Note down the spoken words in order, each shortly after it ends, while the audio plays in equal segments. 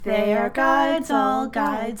They are guides, all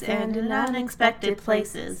guides, and in unexpected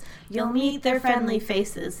places you'll meet their friendly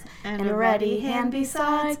faces, and a ready hand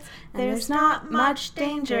besides. There's not much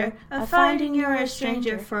danger of finding you're a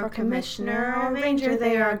stranger, for commissioner or ranger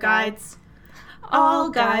they are guides, all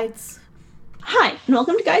guides. Hi, and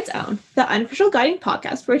welcome to Guides Own, the unofficial guiding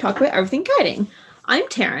podcast where we talk about everything guiding. I'm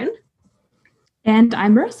Taryn. And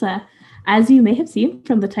I'm Marissa. As you may have seen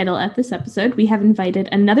from the title of this episode, we have invited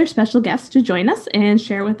another special guest to join us and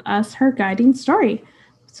share with us her guiding story.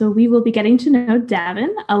 So we will be getting to know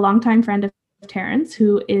Davin, a longtime friend of Taryn's,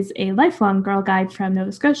 who is a lifelong Girl Guide from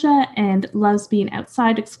Nova Scotia and loves being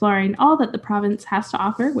outside exploring all that the province has to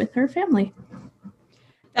offer with her family.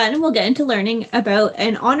 Then we'll get into learning about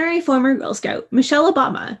an honorary former Girl Scout, Michelle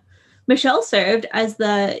Obama. Michelle served as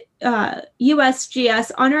the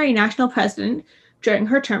USGS Honorary National President during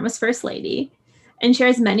her term as First Lady, and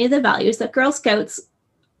shares many of the values that Girl Scouts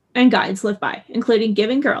and Guides live by, including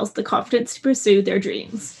giving girls the confidence to pursue their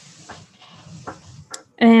dreams.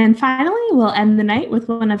 And finally, we'll end the night with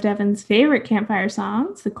one of Devin's favorite campfire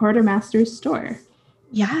songs, The Quartermaster's Store.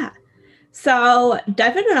 Yeah. So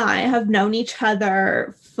Devin and I have known each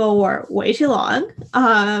other for way too long.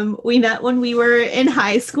 We met when we were in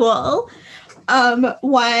high school,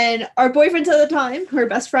 when our boyfriends at the time, who were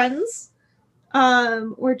best friends,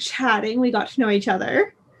 we're chatting, we got to know each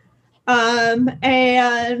other.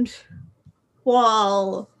 And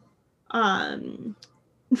while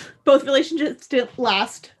both relationships didn't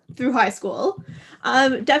last through high school,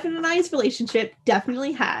 Devin and I's relationship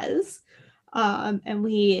definitely has. And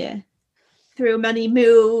we, through many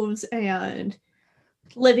moves and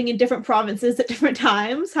living in different provinces at different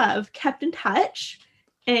times, have kept in touch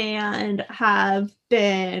and have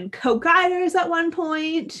been co-guiders at one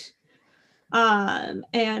point. And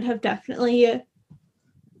have definitely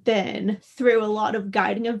been through a lot of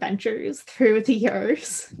guiding adventures through the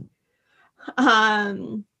years.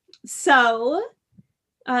 So,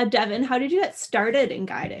 Devin, how did you get started in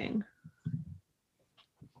guiding?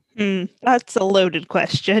 That's a loaded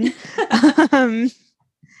question.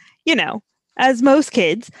 As most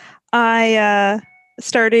kids, I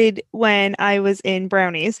started when I was in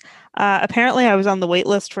Brownies. Apparently I was on the wait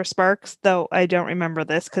list for Sparks, though I don't remember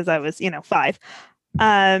this because I was, 5.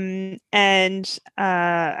 And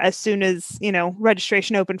as soon as,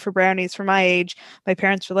 registration opened for Brownies for my age, my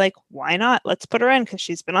parents were like, why not? Let's put her in because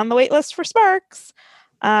she's been on the wait list for Sparks.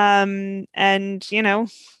 And,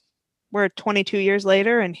 we're 22 years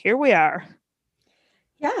later and here we are.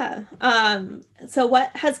 Yeah. So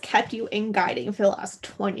what has kept you in guiding for the last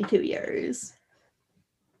 22 years?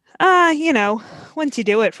 Once you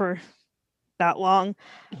do it for that long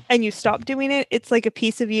and you stop doing it, it's like a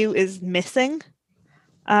piece of you is missing.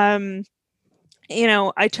 I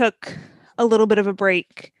took a little bit of a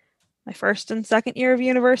break my first and second year of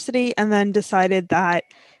university and then decided that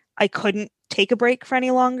I couldn't take a break for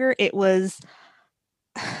any longer. It was,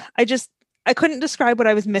 I couldn't describe what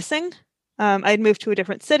I was missing. I'd moved to a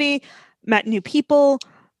different city, met new people,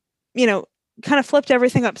 kind of flipped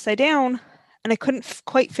everything upside down. And I couldn't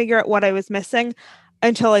quite figure out what I was missing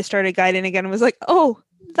until I started guiding again and was like, oh,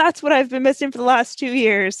 that's what I've been missing for the last 2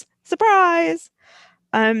 years. Surprise!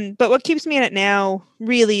 But what keeps me in it now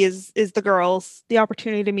really is the girls, the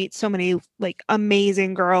opportunity to meet so many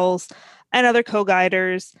amazing girls and other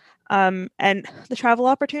co-guiders, and the travel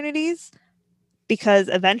opportunities, because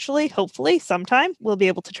eventually, hopefully, sometime we'll be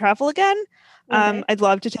able to travel again. I'd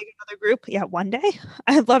love to take another group. Yeah, one day.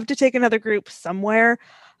 I'd love to take another group somewhere.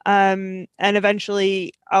 And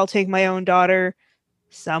eventually I'll take my own daughter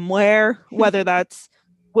somewhere, whether that's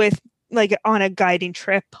with on a guiding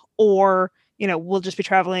trip or, we'll just be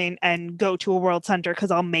traveling and go to a world center because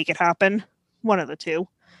I'll make it happen. One of the two.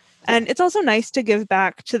 And it's also nice to give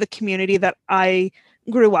back to the community that I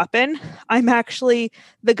grew up in. I'm actually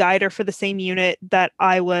the guider for the same unit that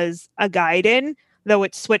I was a guide in, though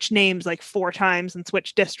it's switched names 4 times and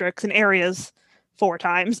switched districts and areas 4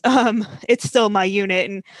 times. It's still my unit,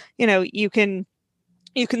 and you can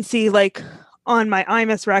see on my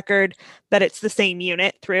IMUS record that it's the same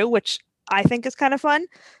unit through, which I think is kind of fun.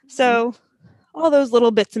 So all those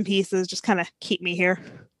little bits and pieces just kind of keep me here.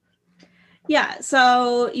 Yeah,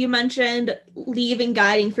 so you mentioned leaving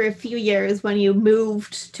guiding for a few years when you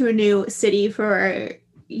moved to a new city for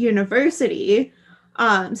university.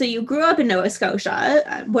 So you grew up in Nova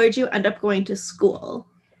Scotia. Where'd you end up going to school?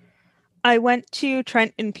 I went to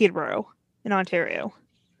Trent and Peterborough in Ontario.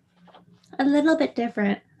 A little bit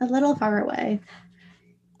different, a little far away.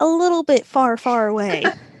 A little bit far away.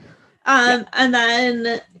 And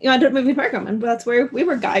then you ended up moving to Markham, and that's where we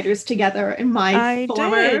were guiders together in my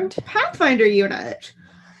former Pathfinder unit.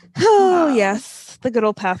 Oh, yes. the good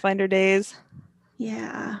old Pathfinder days.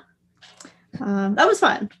 Yeah. That was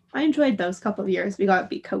fun. I enjoyed those couple of years. We got to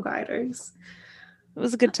be co-guiders. It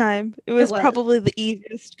was a good time. It was was. probably the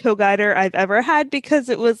easiest co-guider I've ever had because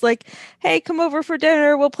it was like, hey, come over for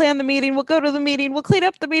dinner. We'll plan the meeting. We'll go to the meeting. We'll clean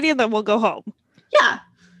up the meeting, and then we'll go home. Yeah.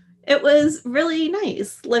 It was really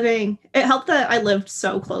nice living. It helped that I lived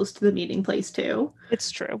so close to the meeting place too.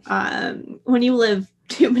 It's true. When you live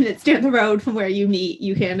 2 minutes down the road from where you meet,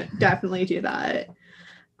 you can definitely do that.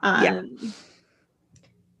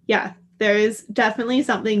 Yeah, there's definitely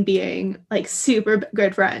something being like super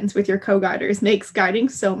good friends with your co-guiders makes guiding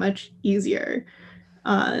so much easier.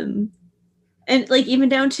 And like even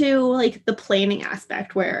down to like the planning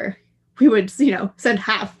aspect where we would, send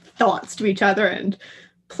half thoughts to each other and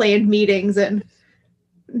planned meetings in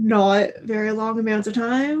not very long amounts of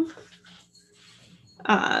time.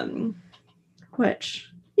 Which,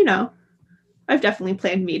 I've definitely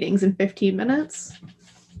planned meetings in 15 minutes.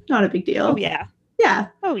 Not a big deal. Oh, yeah. Yeah.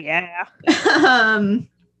 Oh, yeah.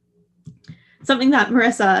 Something that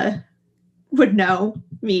Marissa would know,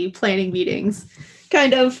 me planning meetings.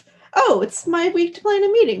 Kind of, oh, it's my week to plan a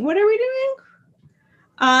meeting. What are we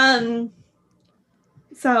doing?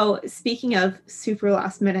 So speaking of super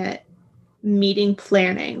last minute meeting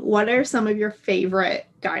planning, what are some of your favorite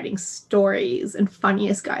guiding stories and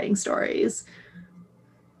funniest guiding stories?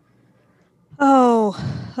 So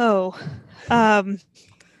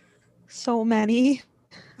many.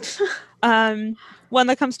 One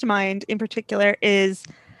that comes to mind in particular is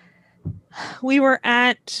we were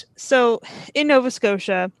in Nova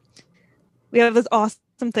Scotia, we have this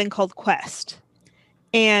awesome thing called Quest.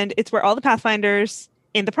 And it's where all the Pathfinders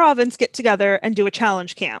in the province get together and do a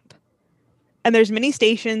challenge camp. And there's many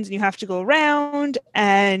stations and you have to go around,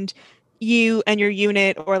 and you and your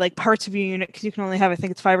unit, or like parts of your unit, because you can only have, I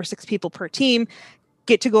think it's 5 or 6 people per team,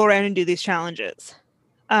 get to go around and do these challenges.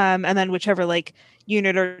 And then whichever like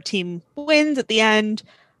unit or team wins at the end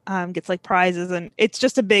gets like prizes. And it's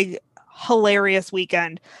just a big, hilarious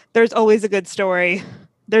weekend. There's always a good story.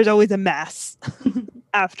 There's always a mess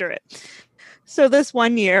after it. So this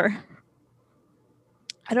one year,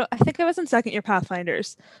 I think I was in second year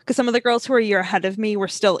Pathfinders, because some of the girls who were a year ahead of me were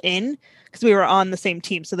still in, because we were on the same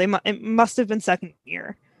team. So it must have been second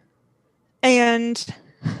year. And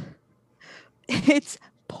it's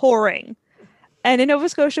pouring. And in Nova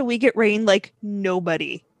Scotia, we get rain like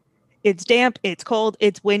nobody. It's damp, it's cold,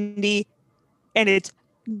 it's windy, and it's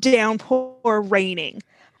downpour raining.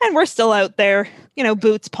 And we're still out there,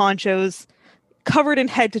 boots, ponchos, covered in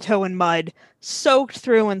head to toe in mud, soaked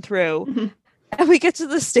through and through. Mm-hmm. And we get to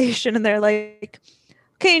the station and they're like,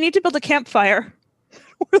 okay, you need to build a campfire.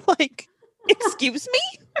 We're like, excuse me?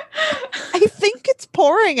 I think it's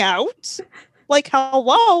pouring out. Like,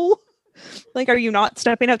 hello? Like, are you not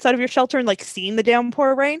stepping outside of your shelter and like seeing the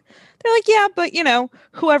downpour rain? They're like, yeah, but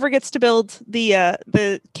whoever gets to build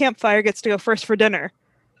the campfire gets to go first for dinner.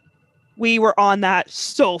 We were on that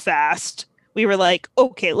so fast. We were like,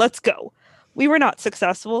 okay, let's go. We were not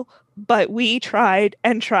successful, but we tried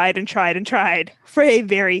and tried and tried and tried for a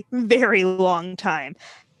very, very long time.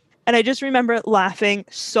 And I just remember laughing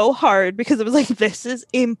so hard because it was like, this is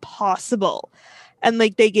impossible. And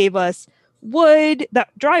like they gave us wood, that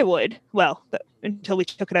dry wood, until we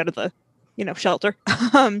took it out of the, shelter.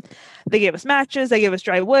 They gave us matches, they gave us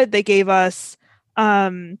dry wood, they gave us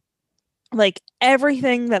like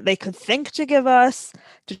everything that they could think to give us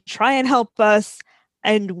to try and help us.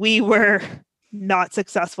 And we were not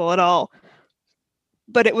successful at all.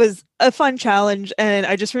 But it was a fun challenge. And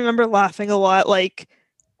I just remember laughing a lot, like,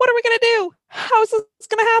 what are we going to do? How is this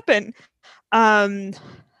going to happen?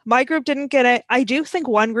 My group didn't get it. I do think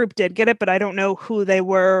one group did get it, but I don't know who they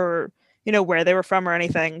were, or, where they were from or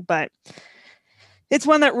anything. But it's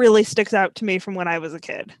one that really sticks out to me from when I was a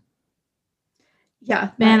kid.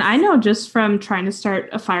 Yeah. Man, I know just from trying to start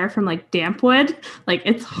a fire from like damp wood, like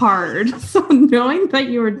it's hard. So knowing that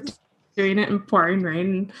you were doing it in pouring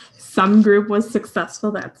rain, some group was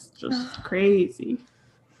successful, that's just crazy.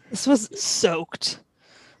 This was soaked.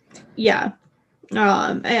 Yeah.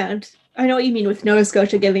 And I know what you mean with Nova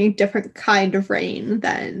Scotia getting a different kind of rain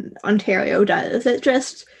than Ontario does.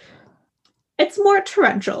 It's more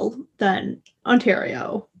torrential than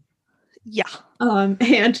Ontario. Yeah.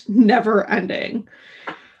 And never ending.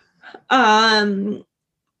 Were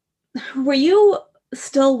you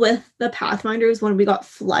still with the Pathfinders when we got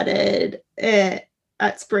flooded at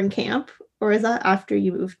spring camp, or is that after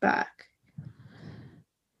you moved back? I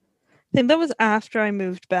think that was after I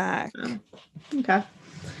moved back. Oh, okay.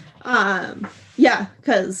 Yeah,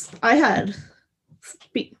 because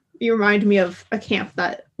you reminded me of a camp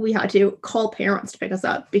that we had to call parents to pick us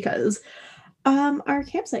up because Our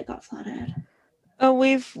campsite got flooded. Oh,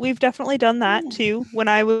 we've definitely done that Yeah. too. When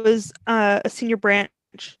I was a senior branch,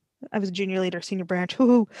 I was a junior leader, senior branch.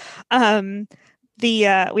 Woo-hoo. We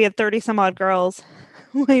had 30 some odd girls.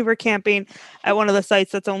 We were camping at one of the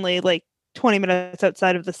sites that's only like 20 minutes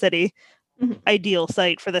outside of the city. Mhm. Ideal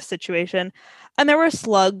site for this situation. And there were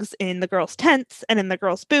slugs in the girls' tents and in the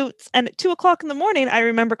girls' boots. And at 2 o'clock in the morning, I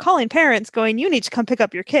remember calling parents going, "You need to come pick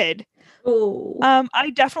up your kid." Oh. I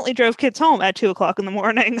definitely drove kids home at 2 o'clock in the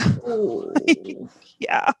morning. Oh.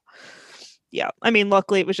 Yeah. Yeah. I mean,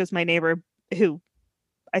 luckily it was just my neighbor who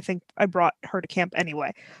I think I brought her to camp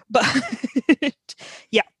anyway. But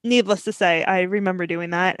yeah, needless to say, I remember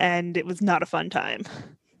doing that and it was not a fun time.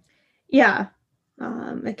 Yeah.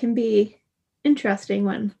 It can be interesting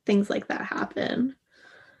when things like that happen.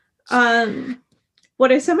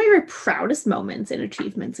 What are some of your proudest moments and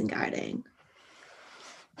achievements in guiding?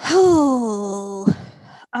 Oh,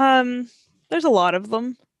 there's a lot of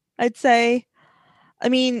them, I'd say. I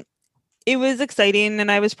mean, it was exciting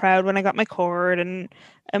and I was proud when I got my cord and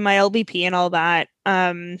my LBP and all that.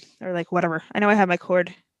 Or like whatever. I know I have my cord.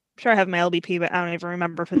 I'm sure I have my LBP, but I don't even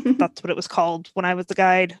remember if that's what it was called when I was the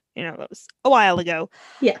guide. You know, that was a while ago.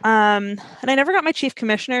 Yeah. And I never got my chief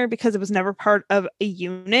commissioner because it was never part of a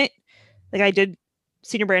unit. Like I did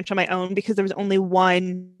senior branch on my own because there was only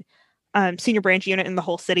one senior branch unit in the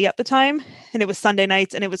whole city at the time, and it was Sunday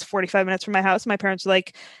nights, and it was 45 minutes from my house. My parents were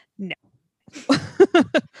like, "No,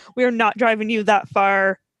 we are not driving you that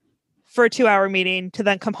far for a 2-hour meeting to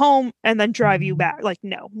then come home and then drive you back. Like,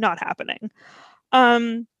 no, not happening."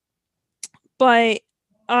 But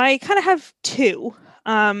I kind of have two.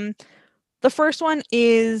 The first one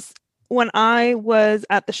is when I was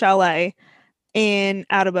at the chalet in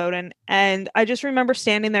Adelboden, and I just remember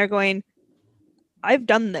standing there going, I've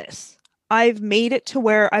done this. I've made it to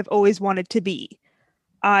where I've always wanted to be.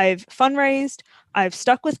 I've fundraised, I've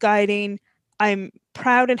stuck with guiding, I'm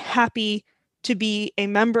proud and happy to be a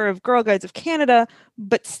member of Girl Guides of Canada,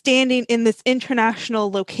 but standing in this international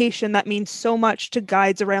location that means so much to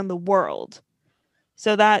guides around the world.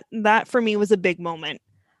 So that for me was a big moment.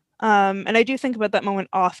 And I do think about that moment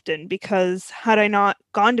often because had I not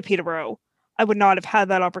gone to Peterborough, I would not have had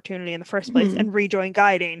that opportunity in the first place, and rejoin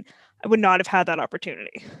guiding, I would not have had that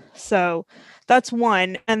opportunity. So that's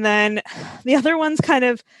one. And then the other one's kind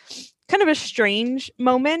of a strange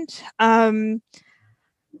moment. But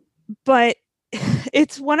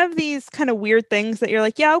it's one of these kind of weird things that you're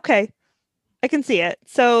like, yeah, okay, I can see it.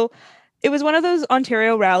 So it was one of those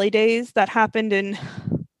Ontario rally days that happened in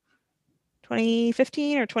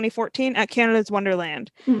 2015 or 2014 at Canada's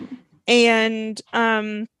Wonderland. And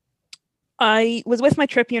I was with my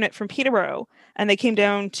trip unit from Peterborough, and they came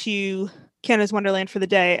down to Canada's Wonderland for the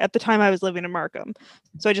day. At the time, I was living in Markham,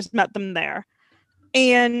 so I just met them there.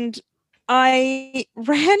 And I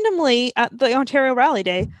randomly, at the Ontario Rally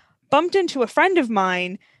Day, bumped into a friend of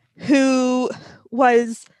mine who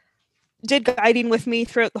did guiding with me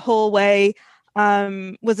throughout the whole way,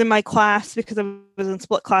 was in my class because I was in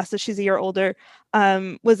split classes. She's a year older.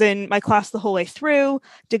 Was in my class the whole way through,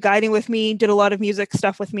 did guiding with me, did a lot of music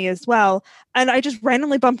stuff with me as well. And I just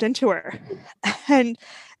randomly bumped into her. And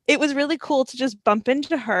it was really cool to just bump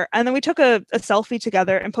into her. And then we took a selfie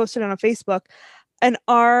together and posted it on Facebook. And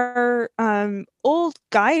our old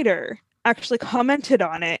guider actually commented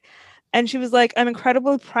on it. And she was like, I'm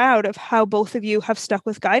incredibly proud of how both of you have stuck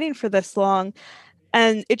with guiding for this long.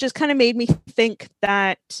 And it just kind of made me think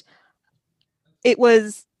that it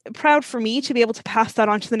was proud for me to be able to pass that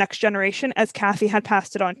on to the next generation as Kathy had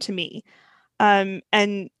passed it on to me. And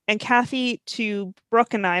Kathy to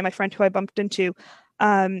Brooke and I, my friend who I bumped into,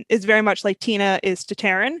 is very much like Tina is to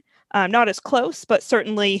Taryn. Not as close, but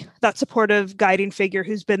certainly that supportive guiding figure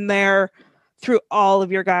who's been there through all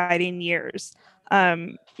of your guiding years.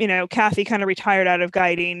 Kathy kind of retired out of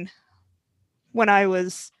guiding when I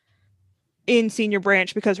was in senior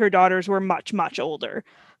branch because her daughters were much, much older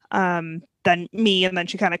than me. And then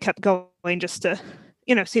she kind of kept going just to,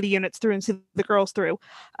 see the units through and see the girls through.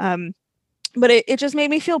 But it just made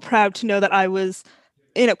me feel proud to know that I was,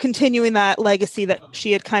 continuing that legacy that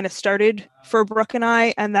she had kind of started for Brooke and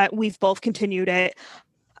I, and that we've both continued it.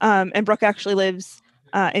 And Brooke actually lives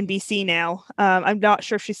in BC now. I'm not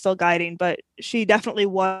sure if she's still guiding, but she definitely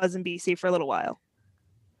was in BC for a little while.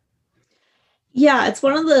 Yeah, it's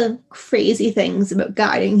one of the crazy things about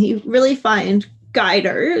guiding. You really find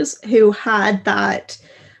guiders who had that,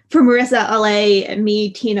 for Marissa, LA, and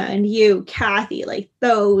me, Tina, and you, Kathy, like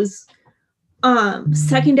those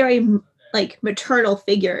secondary, like maternal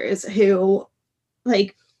figures who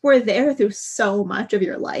like were there through so much of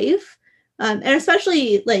your life. And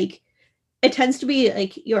especially like it tends to be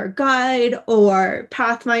like your guide or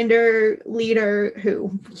pathfinder leader who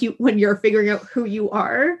when you're figuring out who you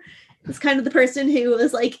are, is kind of the person who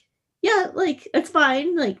is like, yeah, like it's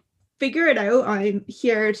fine, like figure it out. I'm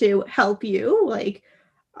here to help you. Like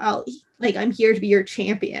I'm here to be your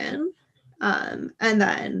champion. And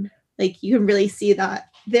then like you can really see that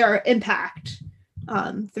their impact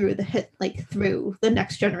through through the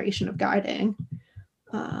next generation of guiding.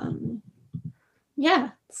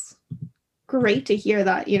 It's great to hear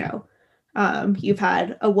that, you've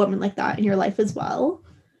had a woman like that in your life as well.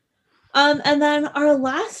 And then our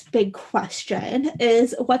last big question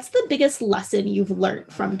is, what's the biggest lesson you've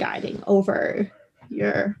learned from guiding over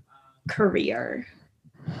your career?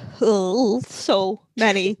 Oh, so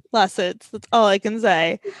many lessons. That's all I can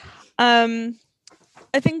say.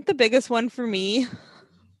 I think the biggest one for me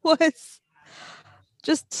was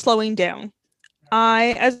just slowing down.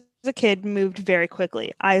 I, as a kid, moved very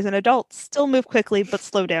quickly. I, as an adult, still move quickly, but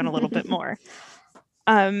slow down a little bit more.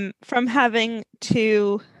 From having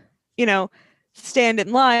to, stand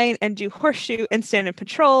in line and do horseshoe and stand in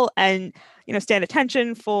patrol and, stand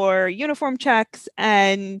attention for uniform checks.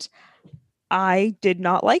 And I did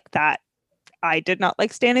not like that. I did not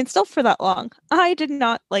like standing still for that long. I did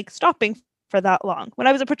not like stopping for that long. When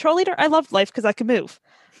I was a patrol leader, I loved life because I could move.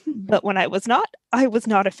 But when I was not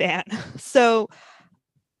a fan. So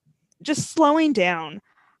just slowing down.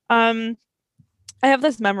 I have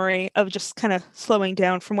this memory of just kind of slowing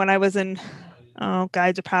down from when I was in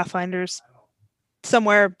Guides or Pathfinders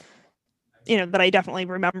somewhere, that I definitely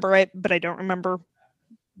remember it, but I don't remember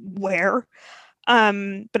where.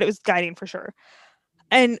 But it was guiding for sure.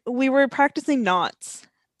 And we were practicing knots.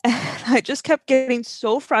 And I just kept getting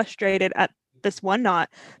so frustrated at this one knot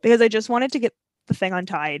because I just wanted to get the thing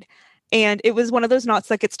untied. And it was one of those knots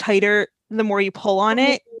that gets tighter the more you pull on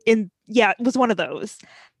it. It was one of those.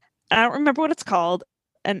 I don't remember what it's called.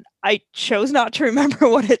 And I chose not to remember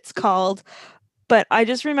what it's called. But I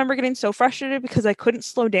just remember getting so frustrated because I couldn't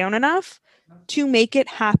slow down enough to make it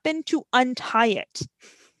happen to untie it.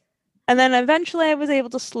 And then eventually I was able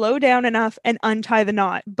to slow down enough and untie the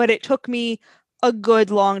knot. But it took me a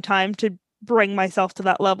good long time to bring myself to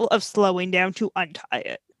that level of slowing down to untie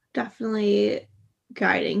it. Definitely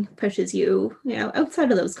guiding pushes you,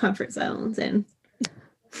 outside of those comfort zones. And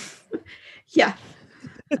yeah.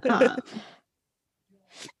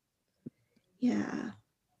 Yeah.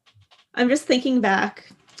 I'm just thinking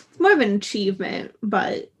back. It's more of an achievement,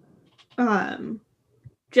 but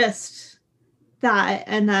just that.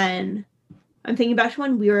 And then I'm thinking back to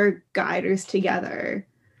when we were guiders together.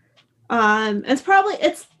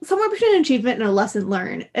 It's somewhere between an achievement and a lesson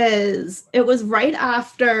learned. It was right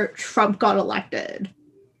after Trump got elected.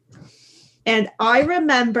 And I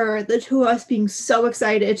remember the two of us being so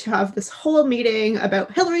excited to have this whole meeting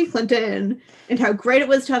about Hillary Clinton and how great it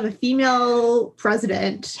was to have a female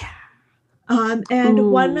president. Luckily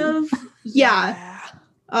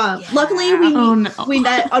we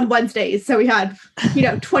met on Wednesdays, so we had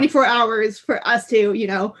 24 hours for us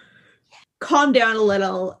to calm down a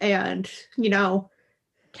little and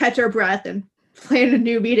catch our breath and plan a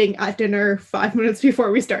new meeting at dinner 5 minutes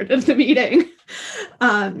before we started the meeting.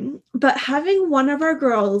 But having one of our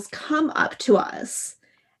girls come up to us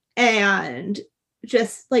and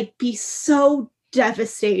just be so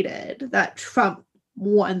devastated that Trump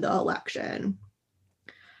won the election.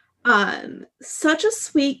 Such a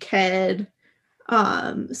sweet kid,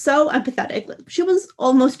 so empathetic. She was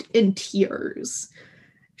almost in tears.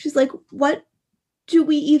 She's like, what do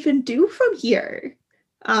we even do from here?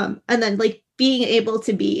 And then being able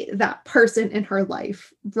to be that person in her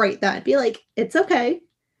life right then, be like, it's okay.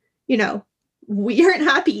 We aren't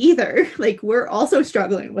happy either. We're also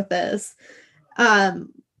struggling with this.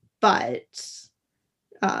 But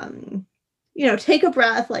take a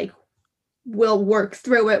breath, we'll work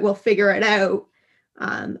through it, we'll figure it out.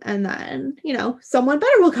 And then, someone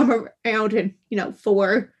better will come around and,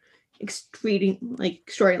 for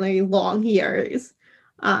extraordinarily long years.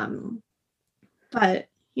 But,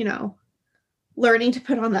 learning to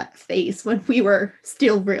put on that face when we were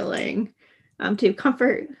still reeling, to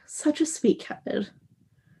comfort such a sweet kid.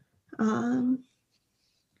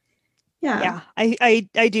 Yeah,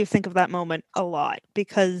 I do think of that moment a lot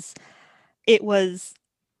because it was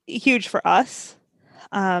huge for us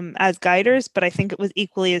as guiders, but I think it was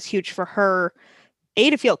equally as huge for her,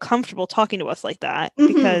 to feel comfortable talking to us like that,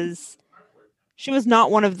 because she was not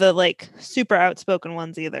one of the super outspoken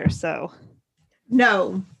ones either. So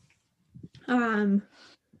no.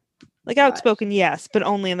 Outspoken, yes, but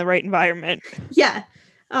only in the right environment. Yeah.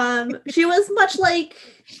 She was much like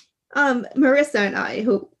Marissa and I,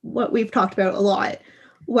 what we've talked about a lot,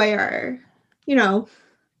 where you know,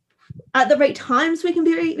 at the right times we can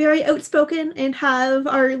be very, very outspoken and have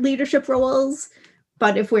our leadership roles.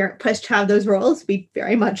 But if we aren't pushed to have those roles, we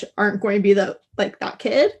very much aren't going to be that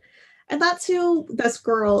kid. And that's who this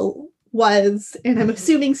girl was, and I'm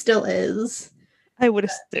assuming still is. I would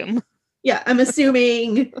assume. Yeah, I'm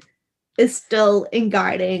assuming is still in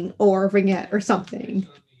guiding or Ringette or something,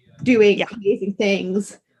 doing amazing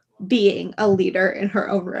things, being a leader in her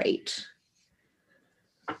own right.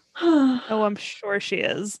 Oh, I'm sure she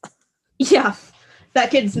is. Yeah,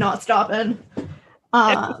 that kid's not stopping.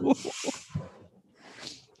 But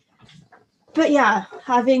yeah,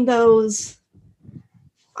 having those.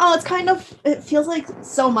 Oh, it feels like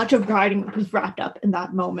so much of guiding was wrapped up in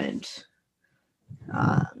that moment.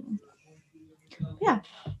 Yeah.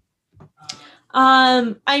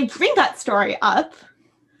 I bring that story up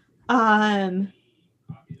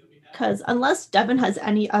because unless Devin has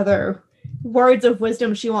any other words of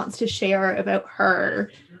wisdom she wants to share about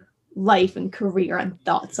her life and career and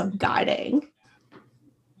thoughts on guiding.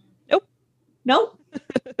 Nope. Nope.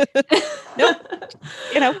 Nope.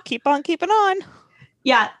 Keep on keeping on.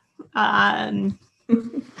 Yeah.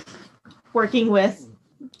 Working with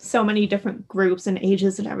so many different groups and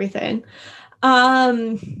ages and everything.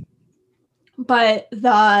 But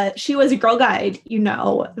She Was a Girl Guide,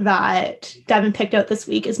 that Devin picked out this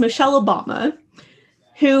week is Michelle Obama,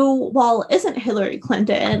 who, while isn't Hillary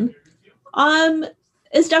Clinton,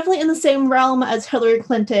 is definitely in the same realm as Hillary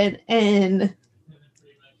Clinton in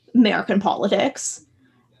American politics,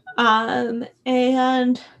 and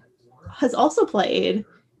has also played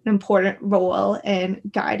an important role in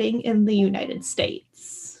guiding in the United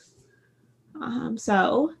States.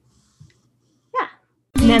 So, yeah.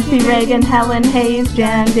 Nancy Reagan, Helen Hayes,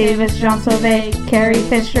 Jan Davis, John Sauvé, Carrie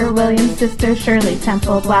Fisher, William's sister, Shirley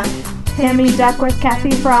Temple Black, Tammy Duckworth,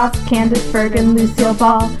 Kathy Frost, Candace Bergen, Lucille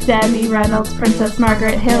Ball, Debbie Reynolds, Princess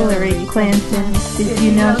Margaret, Hillary Clinton. Did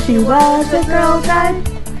you know she was a girl guide?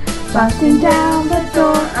 Busting down the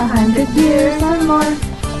door 100 years or more.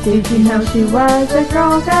 Did you know she was a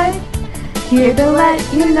girl guide? Here to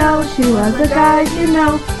let you know she was a guide,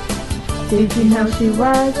 Did you know she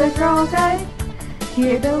was a girl guide?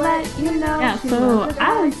 Here to let you know. Yeah, so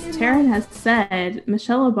as Taryn has said,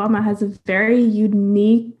 Michelle Obama has a very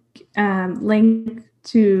unique link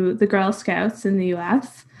to the Girl Scouts in the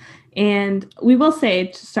U.S. And we will say,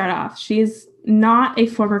 to start off, she's not a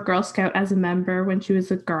former Girl Scout as a member when she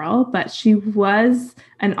was a girl, but she was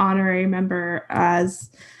an honorary member as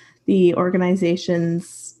the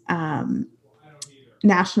organization's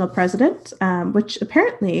national president, which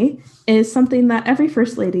apparently is something that every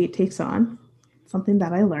First Lady takes on, something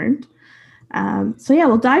that I learned. So yeah,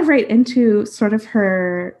 we'll dive right into sort of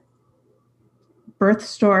her birth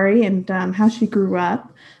story and how she grew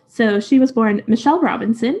up. So she was born Michelle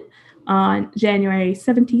Robinson on January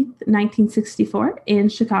 17th, 1964 in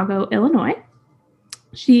Chicago, Illinois.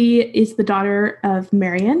 She is the daughter of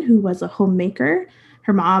Marion, who was a homemaker.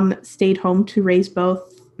 Her mom stayed home to raise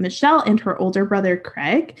both Michelle and her older brother,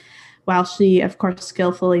 Craig, while she, of course,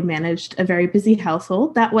 skillfully managed a very busy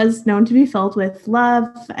household that was known to be filled with love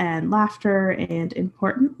and laughter and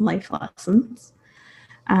important life lessons.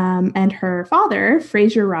 And her father,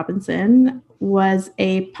 Fraser Robinson, was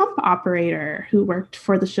a pump operator who worked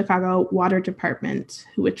for the Chicago Water Department,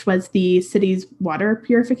 which was the city's water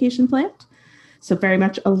purification plant. So very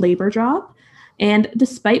much a labor job. And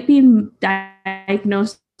despite being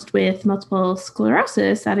diagnosed with multiple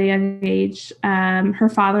sclerosis at a young age, her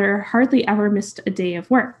father hardly ever missed a day of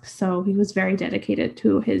work. So he was very dedicated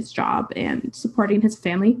to his job and supporting his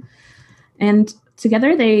family. And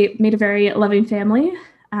together they made a very loving family.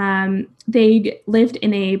 They lived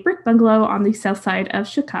in a brick bungalow on the south side of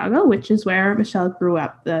Chicago, which is where Michelle grew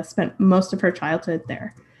up, spent most of her childhood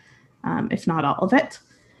there, if not all of it.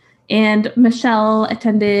 And Michelle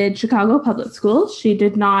attended Chicago public schools. She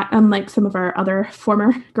did not, unlike some of our other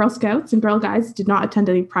former Girl Scouts and Girl Guides, did not attend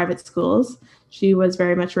any private schools. She was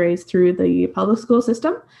very much raised through the public school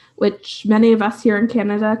system, which many of us here in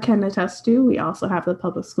Canada can attest to. We also have the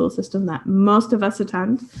public school system that most of us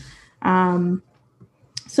attend.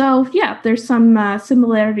 So yeah, there's some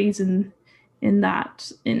similarities in that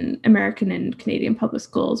in American and Canadian public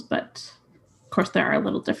schools, but of course there are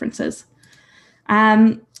little differences.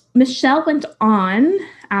 Michelle went on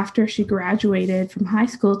after she graduated from high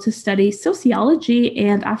school to study sociology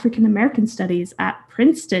and African American studies at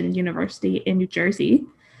Princeton University in New Jersey.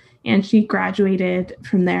 And she graduated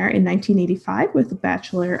from there in 1985 with a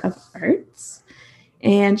Bachelor of Arts.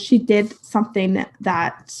 And she did something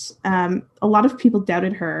that a lot of people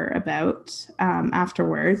doubted her about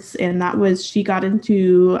afterwards, and that was she got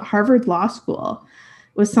into Harvard Law School.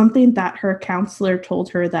 was something that her counselor told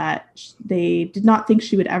her that they did not think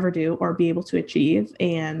she would ever do or be able to achieve,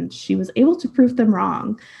 and she was able to prove them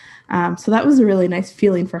wrong. So that was a really nice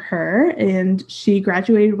feeling for her, and she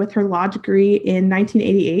graduated with her law degree in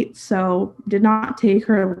 1988, so did not take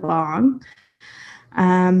her long.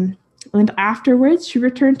 And afterwards, she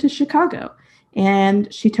returned to Chicago,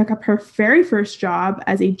 and she took up her very first job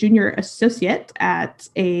as a junior associate at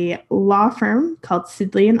a law firm called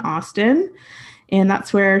Sidley and Austin. And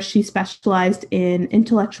that's where she specialized in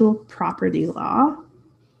intellectual property law,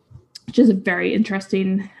 which is a very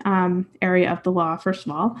interesting area of the law, first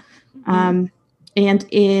of all. And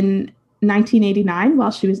in 1989,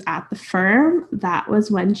 while she was at the firm, that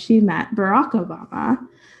was when she met Barack Obama.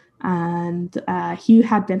 And he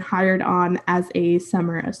had been hired on as a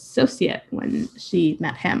summer associate when she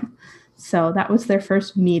met him. So that was their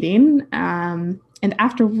first meeting. And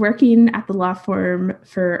after working at the law firm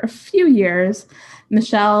for a few years,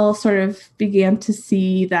 Michelle sort of began to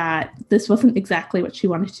see that this wasn't exactly what she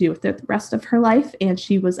wanted to do with the rest of her life. And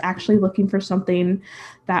she was actually looking for something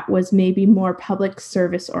that was maybe more public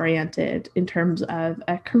service oriented in terms of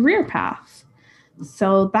a career path.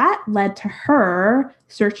 So that led to her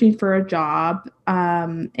searching for a job,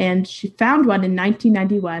 and she found one in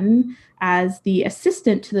 1991 as the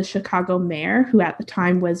assistant to the Chicago mayor, who at the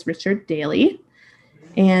time was Richard Daley.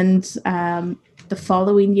 And the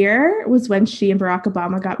following year was when she and Barack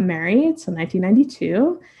Obama got married, so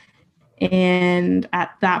 1992. And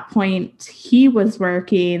at that point, he was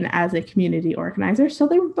working as a community organizer. So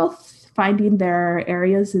they were both finding their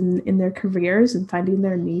areas in their careers and finding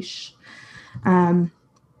their niche.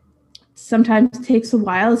 Sometimes it takes a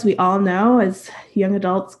while, as we all know, as young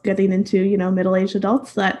adults getting into, middle-aged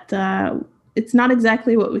adults, that it's not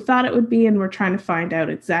exactly what we thought it would be, and we're trying to find out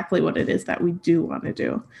exactly what it is that we do want to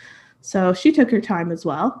do. So she took her time as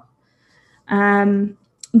well.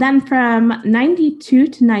 Then from 92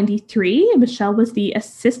 to 93, Michelle was the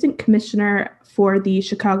assistant commissioner for the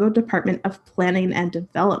Chicago Department of Planning and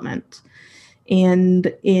Development.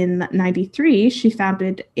 And in 93, she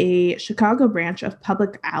founded a Chicago branch of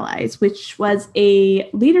Public Allies, which was a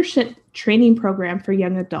leadership training program for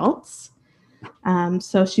young adults.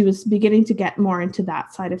 So she was beginning to get more into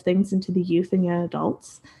that side of things, into the youth and young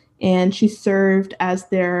adults. And she served as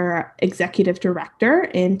their executive director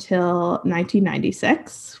until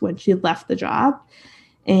 1996, when she left the job.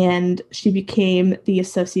 And she became the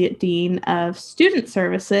associate dean of student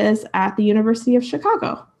services at the University of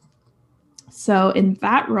Chicago. So in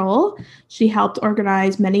that role, she helped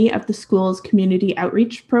organize many of the school's community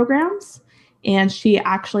outreach programs. And she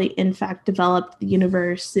actually, in fact, developed the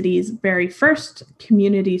university's very first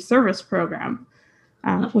community service program,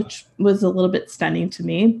 which was a little bit stunning to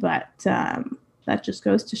me. But that just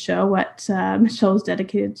goes to show what Michelle was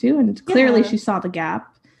dedicated to. And clearly she saw the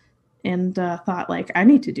gap and thought, I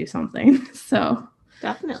need to do something. So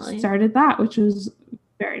definitely started that, which was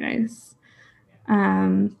very nice.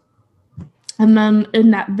 And then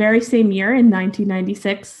in that very same year, in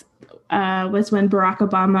 1996, was when Barack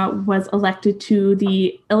Obama was elected to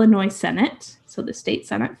the Illinois Senate, so the state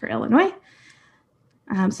Senate for Illinois.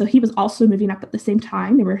 So he was also moving up at the same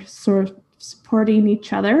time. They were sort of supporting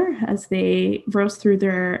each other as they rose through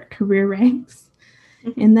their career ranks.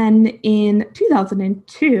 And then in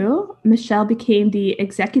 2002, Michelle became the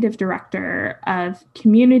executive director of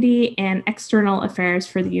community and external affairs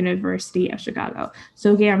for the University of Chicago.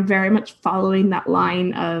 So again, very much following that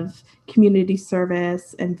line of community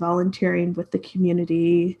service and volunteering with the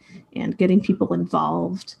community and getting people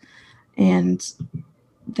involved. And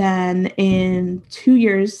then in 2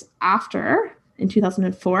 years after, in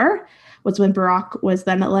 2004, was when Barack was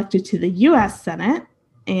then elected to the U.S. Senate.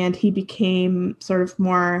 And he became sort of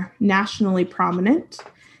more nationally prominent,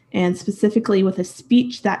 and specifically with a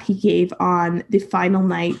speech that he gave on the final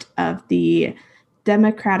night of the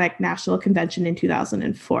Democratic National Convention in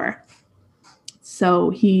 2004.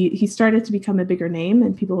 So he started to become a bigger name,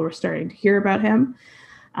 and people were starting to hear about him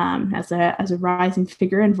as a rising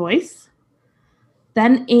figure and voice.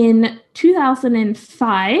 Then in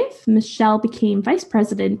 2005, Michelle became vice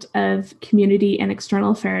president of community and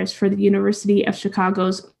external affairs for the University of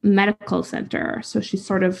Chicago's Medical Center. So she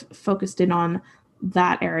sort of focused in on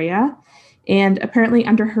that area. And apparently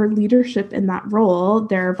under her leadership in that role,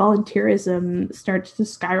 their volunteerism started to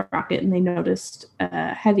skyrocket, and they noticed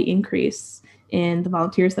a heavy increase in the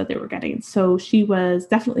volunteers that they were getting. So she was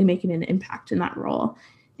definitely making an impact in that role.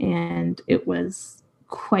 And it was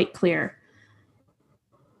quite clear.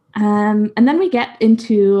 And then we get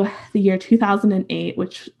into the year 2008,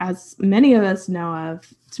 which, as many of us know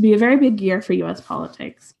of, to be a very big year for U.S.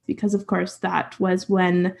 politics, because, of course, that was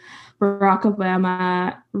when Barack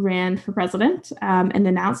Obama ran for president and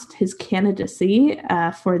announced his candidacy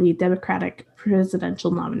for the Democratic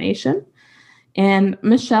presidential nomination. And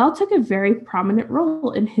Michelle took a very prominent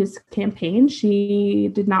role in his campaign. She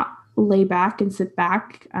did not lay back and sit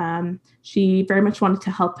back. She very much wanted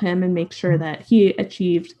to help him and make sure that he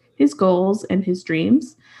achieved his goals and his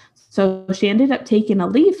dreams. So she ended up taking a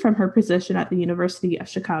leave from her position at the University of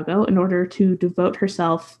Chicago in order to devote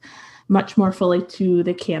herself much more fully to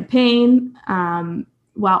the campaign,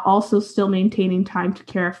 while also still maintaining time to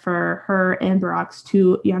care for her and Barack's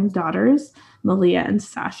two young daughters, Malia and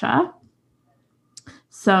Sasha.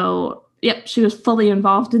 So, yep, she was fully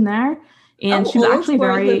involved in there. And she was actually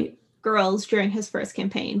very... girls during his first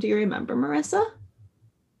campaign. Do you remember, Marissa?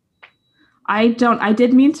 I don't. I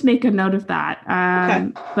did mean to make a note of that,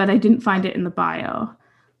 Okay. but I didn't find it in the bio.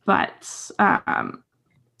 But I'm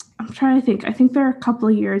trying to think. I think they're a couple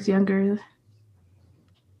of years younger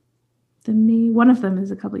than me. One of them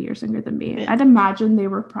is a couple of years younger than me. Yeah. I'd imagine they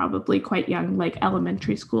were probably quite young, like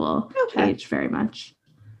elementary school age, very much.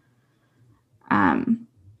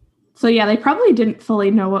 So yeah, they probably didn't fully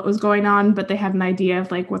know what was going on, but they had an idea of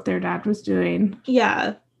like what their dad was doing.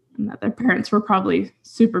 Yeah. And that their parents were probably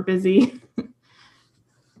super busy.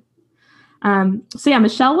 So yeah,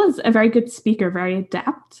 Michelle was a very good speaker, very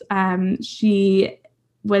adept. She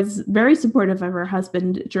was very supportive of her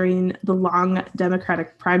husband during the long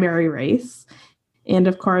Democratic primary race. And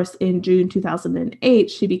of course, in June 2008,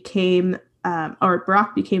 she became, or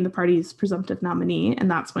Barack became the party's presumptive nominee. And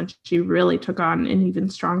that's when she really took on an even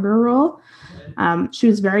stronger role. She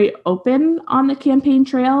was very open on the campaign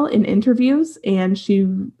trail in interviews, and she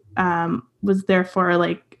was therefore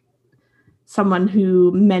like someone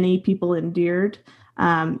who many people endeared.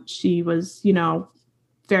 She was,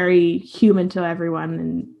 very human to everyone,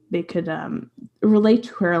 and they could relate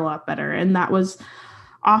to her a lot better. And that was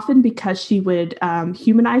often because she would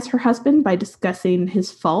humanize her husband by discussing his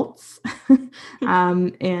faults.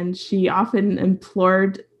 And she often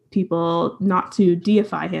implored people not to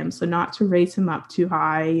deify him, so not to raise him up too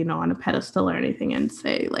high, on a pedestal or anything, and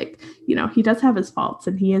say like, he does have his faults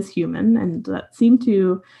and he is human. And that seemed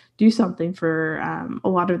to do something for a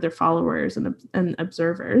lot of their followers and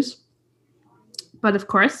observers. But of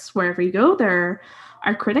course, wherever you go, there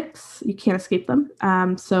are critics. You can't escape them.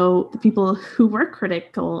 So the people who were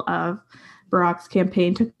critical of Barack's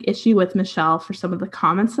campaign took issue with Michelle for some of the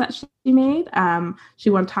comments that she made.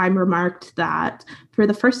 She one time remarked that, "For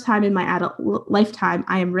the first time in my adult lifetime,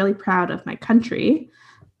 I am really proud of my country."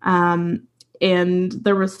 And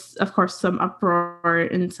there was, of course, some uproar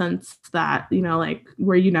in the sense that, like,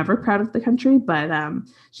 were you never proud of the country? But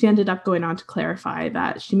she ended up going on to clarify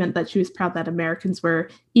that she meant that she was proud that Americans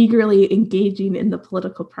were eagerly engaging in the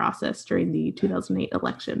political process during the 2008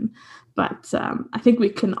 election. But I think we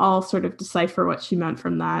can all sort of decipher what she meant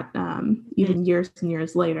from that, even years and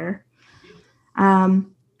years later.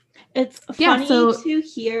 It's funny to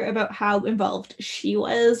hear about how involved she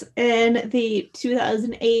was in the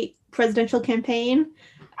 2008 presidential campaign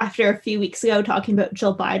after a few weeks ago talking about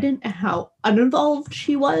Jill Biden and how uninvolved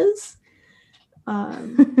she was.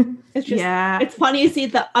 It's just, It's funny to see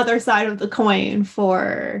the other side of the coin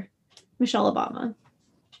for Michelle Obama.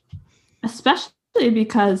 Especially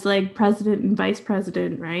because like president and vice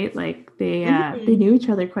president, right? Like they knew each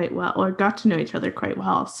other quite well, or got to know each other quite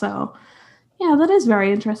well. So yeah, that is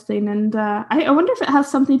very interesting. And I wonder if it has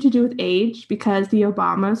something to do with age, because the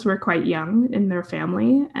Obamas were quite young in their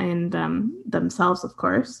family and themselves, of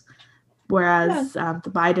course, whereas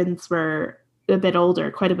the Bidens were a bit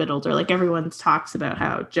older, quite a bit older. Like everyone talks about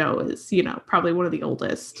how Joe is, probably one of the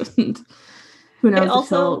oldest. And who knows if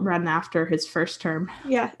he'll run after his first term.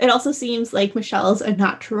 Yeah, it also seems like Michelle's a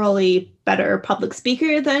naturally better public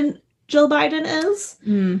speaker than Jill Biden is.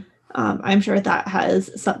 I'm sure that has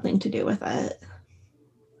something to do with it.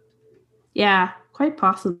 Yeah, quite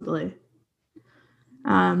possibly.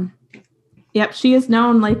 Yep, she is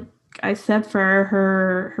known, like I said, for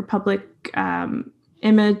her public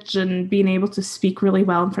image and being able to speak really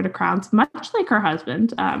well in front of crowds, much like her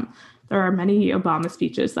husband. There are many Obama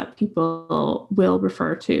speeches that people will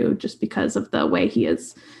refer to just because of the way he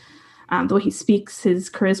is. The way he speaks, his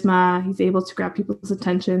charisma, he's able to grab people's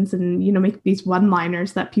attentions and, make these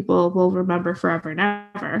one-liners that people will remember forever and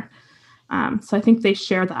ever. So I think they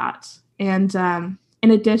share that. And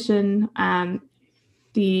in addition,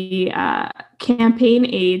 the campaign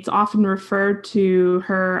aides often referred to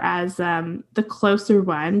her as the closer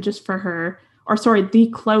one, just for her, the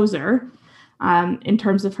closer, in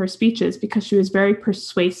terms of her speeches, because she was very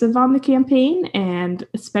persuasive on the campaign, and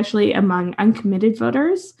especially among uncommitted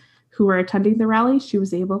voters who were attending the rally, she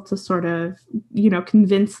was able to sort of,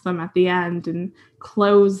 convince them at the end and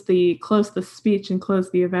close the speech and close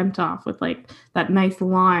the event off with like that nice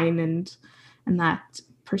line and that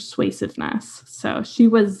persuasiveness. So she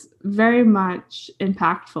was very much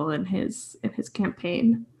impactful in his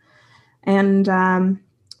campaign. And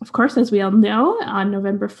of course, as we all know, on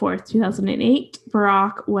November 4th, 2008,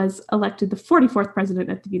 Barack was elected the 44th president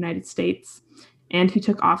of the United States, and he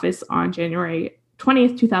took office on January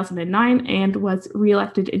 20th, 2009, and was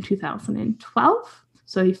reelected in 2012.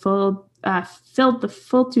 So he filled the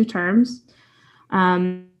full 2 terms.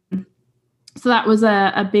 So that was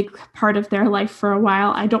a big part of their life for a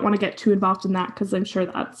while. I don't want to get too involved in that because I'm sure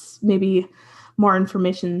that's maybe more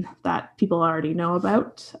information that people already know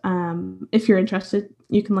about. If you're interested,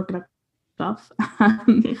 you can look it up yourself.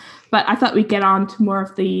 But I thought we'd get on to more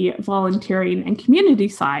of the volunteering and community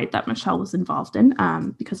side that Michelle was involved in,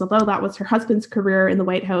 because although that was her husband's career in the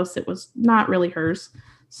White House, it was not really hers.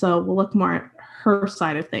 So we'll look more at her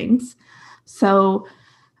side of things. So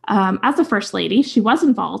as a First Lady, she was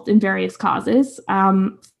involved in various causes.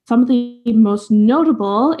 Some of the most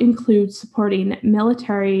notable include supporting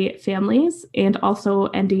military families and also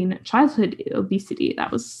ending childhood obesity.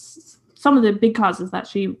 That was some of the big causes that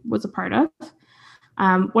she was a part of.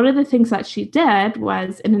 One of the things that she did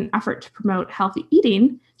was, in an effort to promote healthy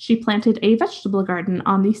eating, she planted a vegetable garden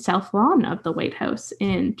on the south lawn of the White House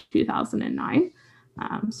in 2009.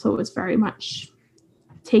 So it was very much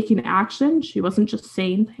taking action. She wasn't just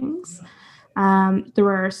saying things. There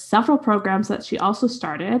were several programs that she also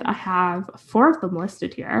started. I have 4 of them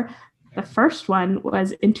listed here. The first one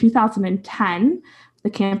was in 2010. The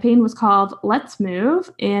campaign was called Let's Move,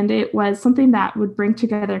 and it was something that would bring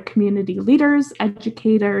together community leaders,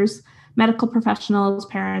 educators, medical professionals,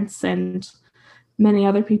 parents, and many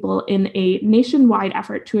other people in a nationwide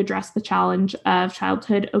effort to address the challenge of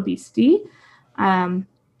childhood obesity.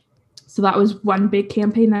 So that was one big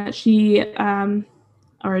campaign that she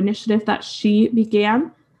or initiative that she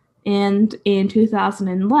began. And in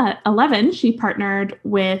 2011, she partnered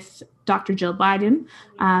with Dr. Jill Biden,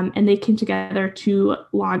 and they came together to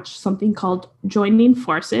launch something called Joining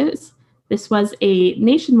Forces. This was a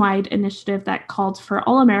nationwide initiative that called for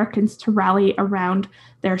all Americans to rally around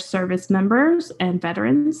their service members and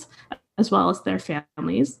veterans, as well as their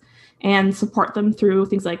families, and support them through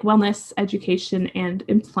things like wellness, education, and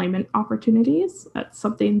employment opportunities. That's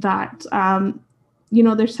something that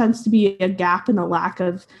there tends to be a gap and a lack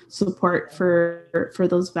of support for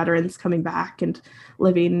those veterans coming back and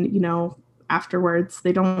living, afterwards.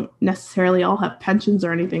 They don't necessarily all have pensions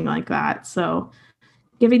or anything like that. So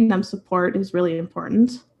giving them support is really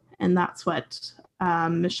important. And that's what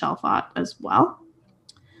Michelle thought as well.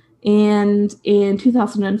 And in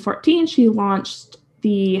 2014, she launched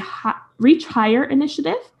the Reach Higher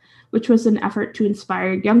initiative, which was an effort to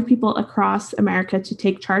inspire young people across America to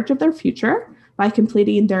take charge of their future by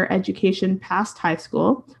completing their education past high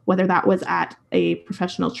school, whether that was at a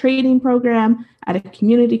professional training program, at a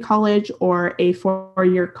community college, or a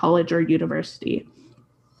 4-year college or university.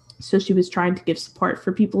 So she was trying to give support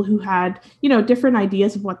for people who had, different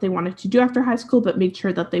ideas of what they wanted to do after high school, but made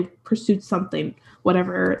sure that they pursued something,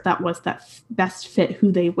 whatever that was that best fit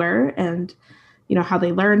who they were and, how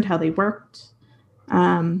they learned, how they worked.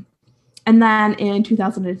 And then in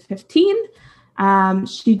 2015,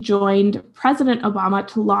 she joined President Obama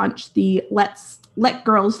to launch the Let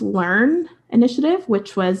Girls Learn initiative,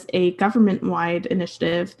 which was a government-wide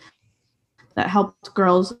initiative that helped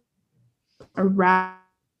girls around.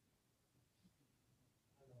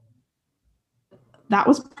 That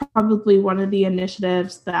was probably one of the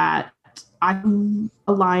initiatives that I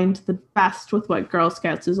aligned the best with what Girl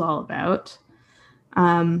Scouts is all about.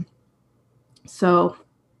 So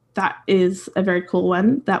that is a very cool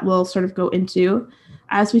one that we'll sort of go into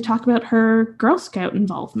as we talk about her Girl Scout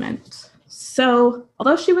involvement. So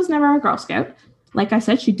although she was never a Girl Scout, like I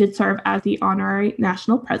said, she did serve as the honorary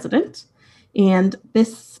national president. And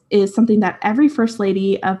this is something that every First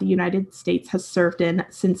Lady of the United States has served in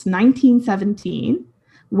since 1917,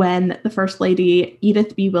 when the First Lady,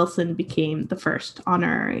 Edith B. Wilson, became the first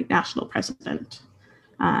honorary national president.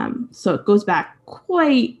 So it goes back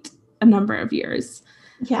quite a number of years,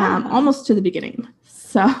 almost to the beginning.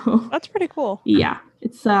 So that's pretty cool. Yeah,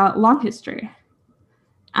 it's a long history.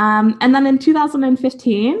 And then in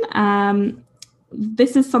 2015,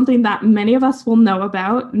 this is something that many of us will know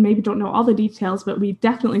about, and maybe don't know all the details, but we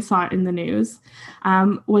definitely saw it in the news,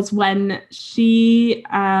 was when she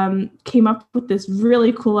came up with this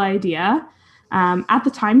really cool idea At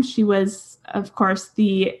the time, she was, of course,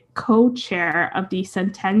 the co-chair of the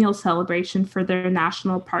Centennial Celebration for their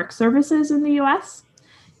National Park Services in the U.S.,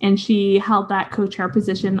 and she held that co-chair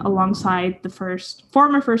position alongside the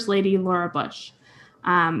former First Lady, Laura Bush.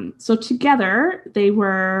 So together, they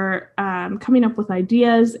were coming up with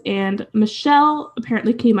ideas, and Michelle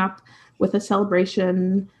apparently came up with a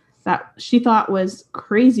celebration that she thought was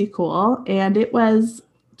crazy cool, and it was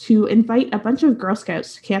to invite a bunch of Girl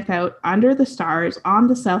Scouts to camp out under the stars on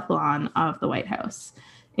the south lawn of the White House.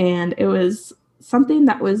 And it was something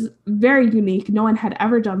that was very unique, no one had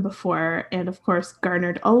ever done before, and of course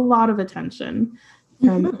garnered a lot of attention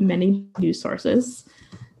from many news sources.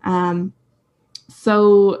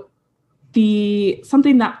 So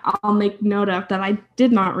something that I'll make note of that I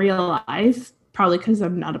did not realize, probably because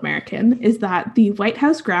I'm not American, is that the White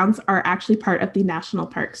House grounds are actually part of the National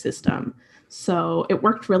Park System. So it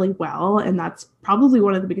worked really well, and that's probably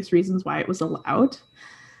one of the biggest reasons why it was allowed.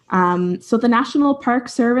 So the National Park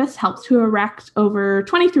Service helped to erect over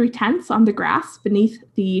 23 tents on the grass beneath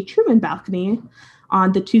the Truman balcony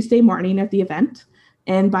on the Tuesday morning of the event.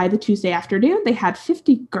 And by the Tuesday afternoon, they had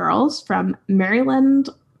 50 girls from Maryland,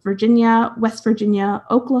 Virginia, West Virginia,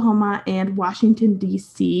 Oklahoma, and Washington,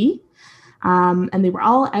 D.C. And they were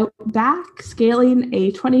all out back scaling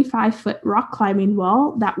a 25-foot rock climbing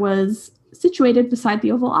wall that was situated beside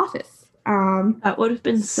the Oval Office. That would have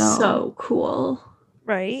been so cool.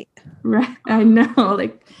 Right. I know.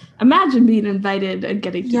 Like, imagine being invited and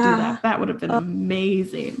getting to do that. That would have been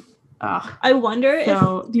amazing. I wonder if it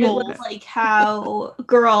was like how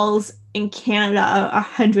girls in Canada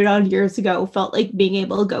 100 odd years ago felt like being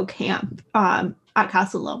able to go camp at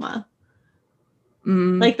Casa Loma.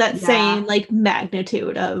 Like that same like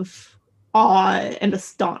magnitude of awe and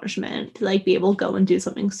astonishment to like be able to go and do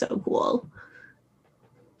something so cool.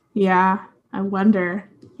 Yeah, I wonder.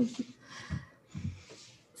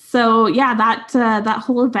 So yeah, that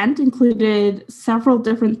whole event included several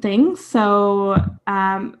different things. So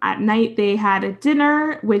at night they had a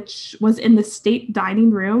dinner, which was in the state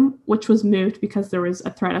dining room, which was moved because there was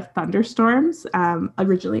a threat of thunderstorms.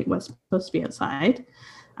 Originally it was supposed to be outside.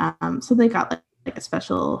 So they got like a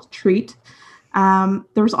special treat.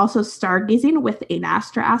 There was also stargazing with an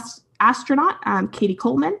astronaut, Katie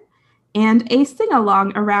Coleman, and a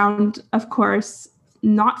sing-along around, of course,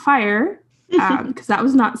 not fire, because that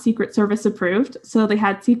was not Secret Service approved. So they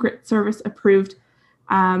had Secret Service approved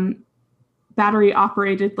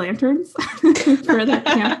battery-operated lanterns for their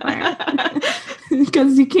campfire.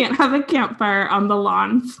 Because you can't have a campfire on the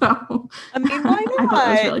lawn. So I mean, why not? I thought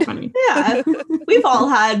that was really funny. Yeah, we've all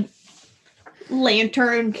had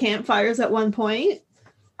lantern campfires at one point.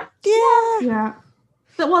 Yeah.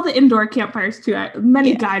 Well, the indoor campfires too.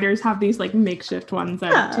 Many guiders have these like makeshift ones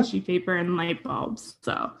out of tissue paper and light bulbs.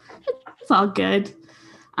 So it's all good.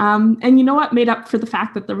 And you know what made up for the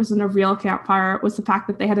fact that there wasn't a real campfire was the fact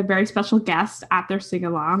that they had a very special guest at their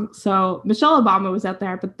sing-along. So Michelle Obama was out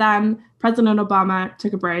there, but then President Obama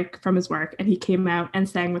took a break from his work and he came out and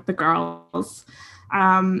sang with the girls.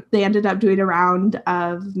 They ended up doing a round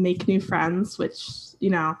of Make New Friends, which,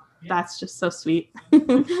 you know, that's just so sweet.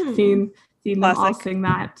 Seeing them all sing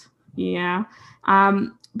that. Yeah.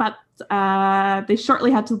 But they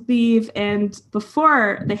shortly had to leave, and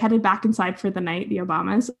before they headed back inside for the night, the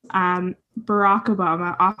Obamas, Barack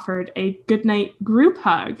Obama offered a goodnight group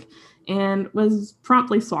hug and was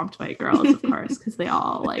promptly swamped by girls, of course, because they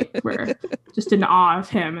all like were just in awe of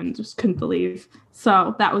him and just couldn't believe.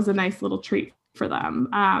 So that was a nice little treat for them.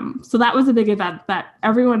 So that was a big event that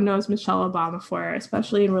everyone knows Michelle Obama for,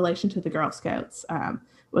 especially in relation to the Girl Scouts.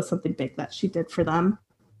 Was something big that she did for them.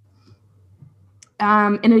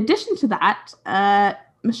 In addition to that,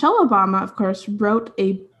 Michelle Obama, of course, wrote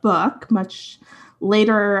a book much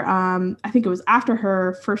later. I think it was after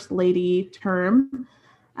her First Lady term.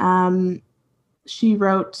 She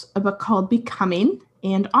wrote a book called Becoming.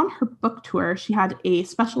 And on her book tour, she had a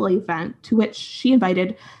special event to which she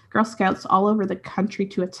invited Girl Scouts all over the country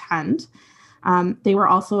to attend. They were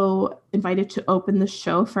also invited to open the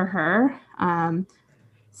show for her.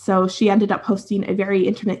 So she ended up hosting a very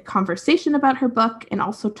intimate conversation about her book and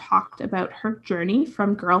also talked about her journey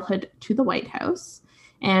from girlhood to the White House.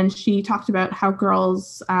 And she talked about how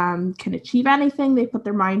girls can achieve anything they put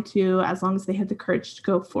their mind to as long as they had the courage to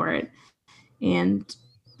go for it. And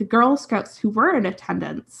the Girl Scouts who were in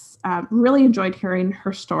attendance really enjoyed hearing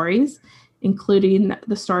her stories, including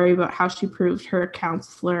the story about how she proved her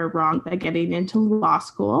counselor wrong by getting into law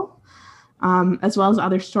school. As well as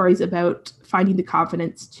other stories about finding the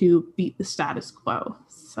confidence to beat the status quo.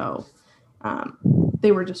 So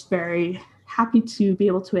they were just very happy to be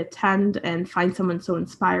able to attend and find someone so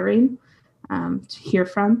inspiring. to hear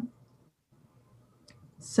from.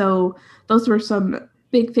 So those were some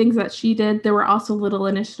big things that she did. There were also little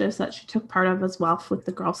initiatives that she took part of as well with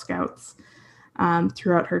the Girl Scouts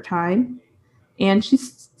throughout her time. And she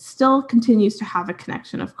still continues to have a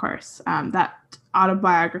connection, of course. That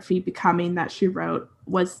autobiography, Becoming, that she wrote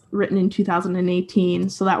was written in 2018.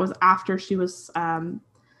 So that was after she was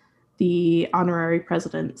the honorary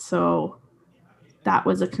president. So that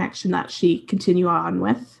was a connection that she continued on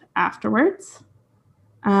with afterwards.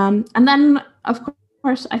 And then, of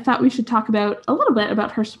course, I thought we should talk about a little bit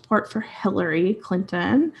about her support for Hillary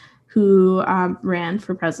Clinton, who ran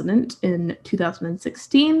for president in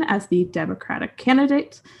 2016 as the Democratic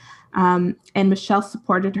candidate. And Michelle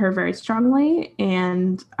supported her very strongly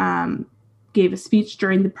and gave a speech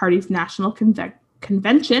during the party's national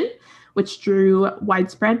convention, which drew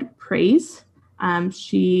widespread praise.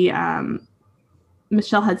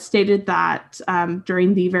 Michelle had stated that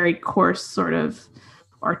during the very coarse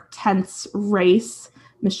or tense race,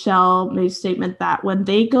 Michelle made a statement that when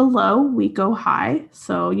they go low, we go high.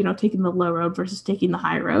 So, taking the low road versus taking the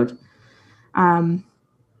high road. And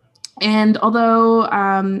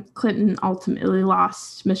although Clinton ultimately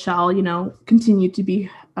lost, Michelle, continued to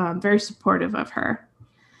be very supportive of her.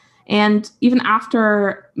 And even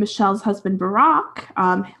after Michelle's husband,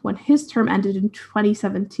 Barack, when his term ended in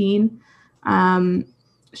 2017,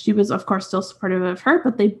 she was, of course, still supportive of her,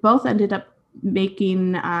 but they both ended up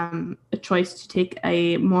making a choice to take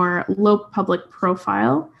a more low public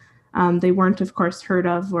profile. They weren't, of course, heard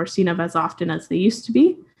of or seen of as often as they used to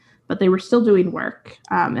be, but they were still doing work.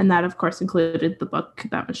 And that, of course, included the book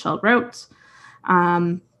that Michelle wrote.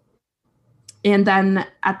 And then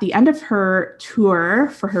at the end of her tour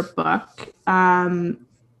for her book,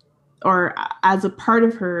 or as a part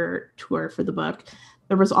of her tour for the book,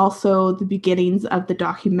 there was also the beginnings of the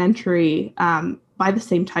documentary by the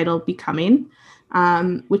same title, Becoming,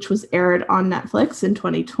 which was aired on Netflix in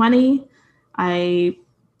 2020. I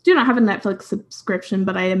do not have a Netflix subscription,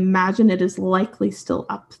 but I imagine it is likely still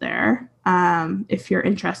up there if you're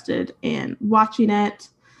interested in watching it.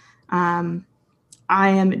 I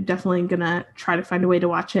am definitely going to try to find a way to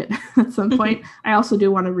watch it at some point. I also do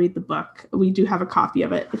want to read the book. We do have a copy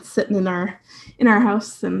of it. It's sitting in our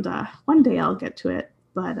house, and one day I'll get to it.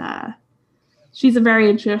 But she's a very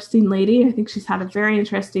interesting lady. I think she's had a very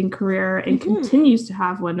interesting career and continues to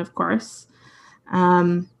have one, of course.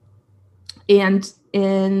 And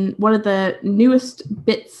in one of the newest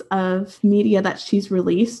bits of media that she's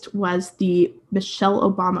released was the Michelle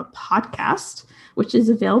Obama podcast, which is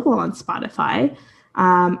available on Spotify.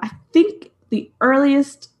 I think the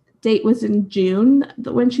earliest date was in June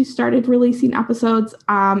when she started releasing episodes,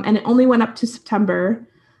 and it only went up to September.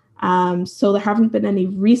 So there haven't been any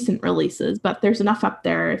recent releases, but there's enough up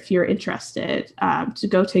there if you're interested to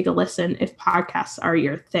go take a listen if podcasts are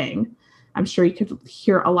your thing. I'm sure you could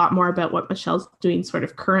hear a lot more about what Michelle's doing sort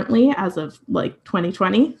of currently as of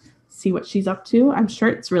 2020, see what she's up to. I'm sure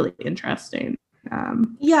it's really interesting.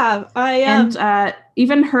 And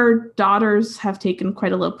even her daughters have taken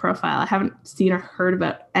quite a low profile. I haven't seen or heard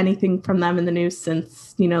about anything from them in the news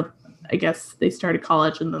since, I guess they started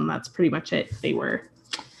college, and then that's pretty much it. They were,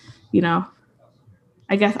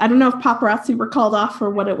 I guess, I don't know if paparazzi were called off or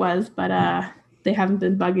what it was, but they haven't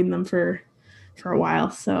been bugging them for a while.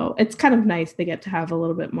 So it's kind of nice. They get to have a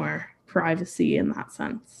little bit more privacy in that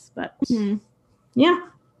sense. But yeah.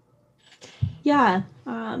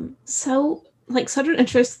 So such an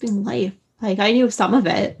interesting life. I knew some of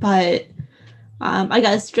it, but I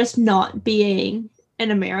guess just not being in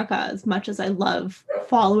America as much as I love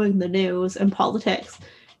following the news and politics,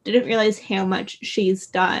 didn't realize how much she's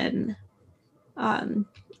done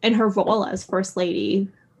in her role as First Lady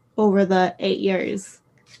over the 8 years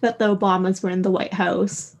that the Obamas were in the White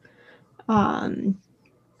House. And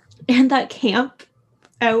that camp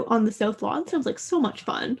out on the South Lawn sounds like so much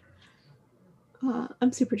fun.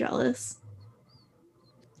 I'm super jealous.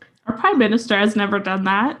 Our Prime Minister has never done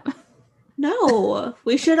that. No,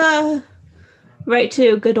 we should write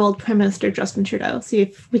to good old Prime Minister Justin Trudeau, see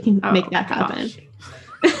if we can make that happen.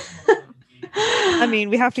 I mean,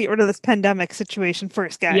 we have to get rid of this pandemic situation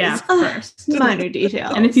first, guys. Yeah, first. Minor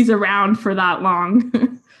details. And if he's around for that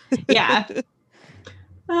long. Yeah.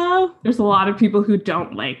 There's a lot of people who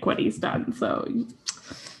don't like what he's done. So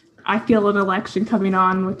I feel an election coming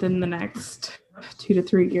on within the next 2 to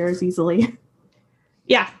 3 years easily.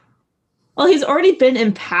 Yeah. Well, he's already been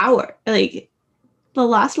in power. The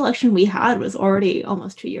last election we had was already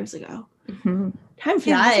almost 2 years ago. Mm-hmm. Time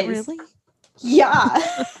flies. Really?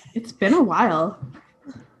 Yeah. It's been a while.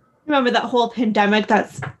 Remember that whole pandemic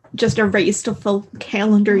that's just erased a full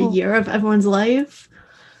calendar year of everyone's life?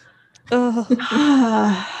 Ugh.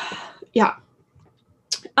 Yeah.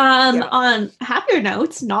 Yeah. On happier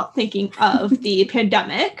notes, not thinking of the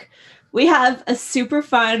pandemic, we have a super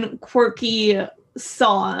fun, quirky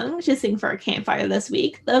song to sing for our campfire this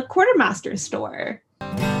week, the Quartermaster Store.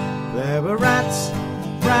 There were rats,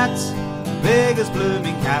 big as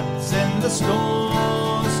blooming cats in the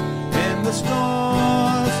stores, in the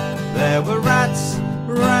stores. There were rats,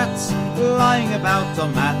 lying about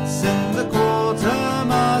on mats in the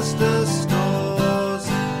quartermaster's stores.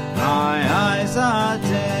 My eyes are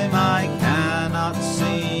dim, I cannot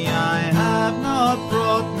see, I have not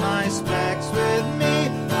brought my specs with me.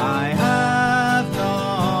 I have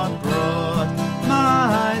not brought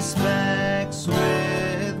my specs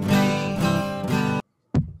with me.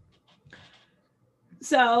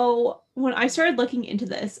 So when I started looking into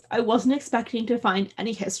this, I wasn't expecting to find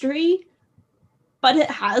any history, but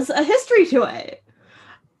it has a history to it.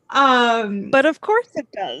 But of course it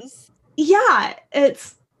does. Yeah,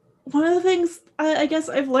 it's one of the things I guess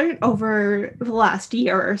I've learned over the last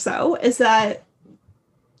year or so is that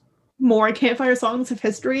more campfire songs have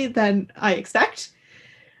history than I expect.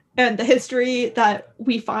 And the history that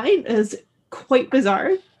we find is quite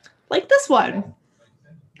bizarre, like this one.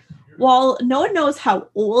 While no one knows how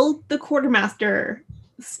old the Quartermaster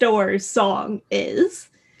Store's song is,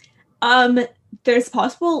 there's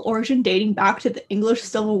possible origin dating back to the English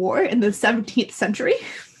Civil War in the 17th century.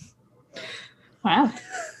 Wow.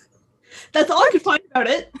 That's all I could find about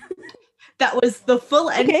it. That was the full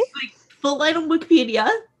end, Okay. full line on Wikipedia.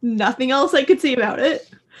 Nothing else I could see about it.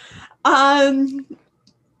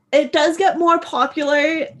 It does get more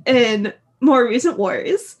popular in more recent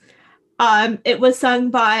wars. It was sung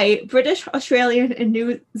by British, Australian, and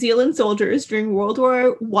New Zealand soldiers during World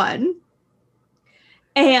War I,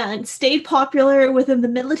 and stayed popular within the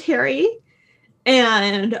military,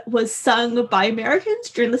 and was sung by Americans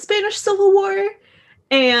during the Spanish Civil War,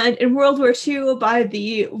 and in World War II by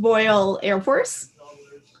the Royal Air Force.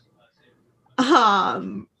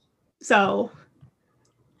 So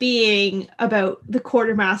being about the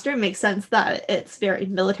quartermaster, it makes sense that it's very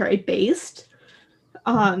military based.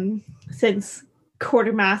 Since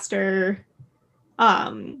quartermaster,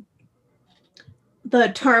 the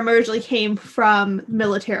term originally came from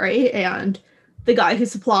military and the guy who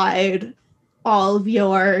supplied all of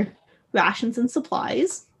your rations and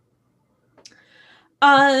supplies.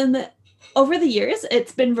 Over the years,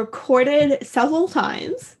 it's been recorded several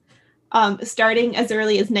times, starting as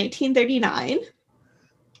early as 1939.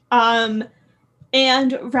 And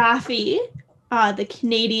Raffi, the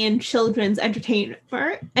Canadian children's entertainer,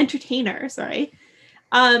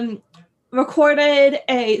 recorded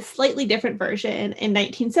a slightly different version in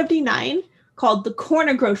 1979 called The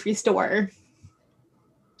Corner Grocery Store.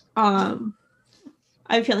 I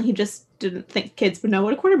have a feeling he just didn't think kids would know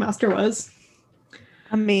what a quartermaster was.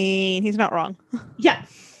 I mean, he's not wrong. Yeah.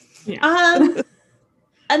 And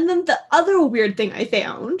then the other weird thing I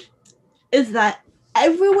found is that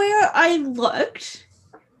everywhere I looked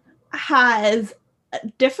has a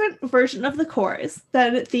different version of the chorus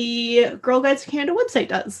than the Girl Guides to Canada website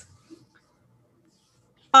does.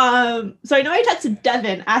 So I know I texted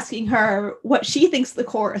Devin asking her what she thinks the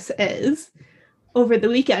chorus is over the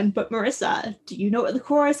weekend, but Marissa, do you know what the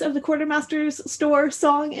chorus of the Quartermaster's Store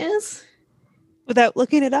song is? Without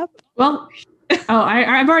looking it up? Well,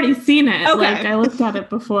 I've already seen it. Okay. Like, I looked at it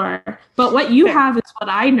before. But what you have is what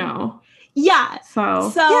I know. Yeah.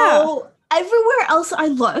 So Yeah. Everywhere else I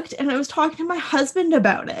looked, and I was talking to my husband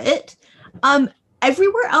about it,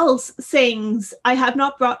 everywhere else sings "I have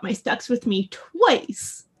not brought my specs with me"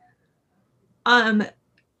 twice.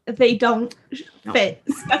 They don't fit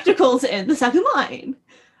spectacles in the second line.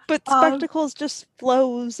 But spectacles just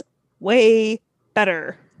flows way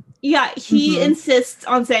better. Yeah, he insists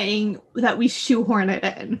on saying that we shoehorn it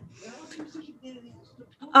in.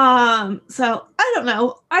 So I don't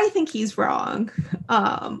know. I think he's wrong.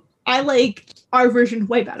 I like our version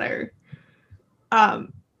way better.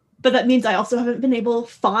 But that means I also haven't been able to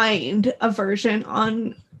find a version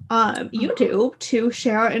on YouTube to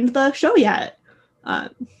share into the show yet. I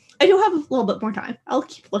do have a little bit more time. I'll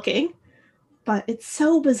keep looking. But it's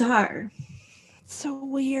so bizarre. It's so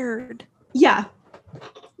weird. Yeah.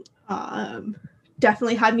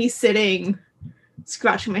 Definitely had me sitting,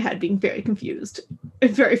 scratching my head, being very confused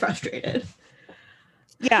and very frustrated.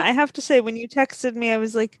 Yeah, I have to say, when you texted me, I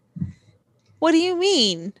was like, what do you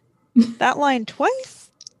mean? That line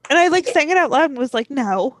twice? And I sang it out loud and was like,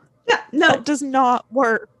 no. Yeah, no. That does not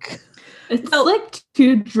work. it's like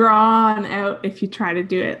too drawn out if you try to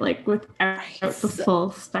do it without the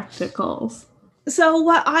full spectacles. So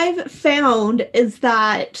what I've found is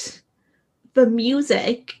that the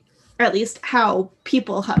music or at least how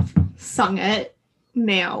people have sung it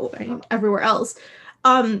now and everywhere else,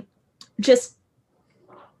 just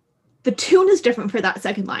the tune is different for that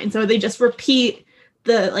second line. So they just repeat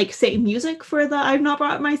the like same music for the I've not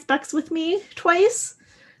brought my specs with me twice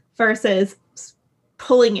versus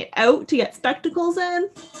pulling it out to get spectacles in.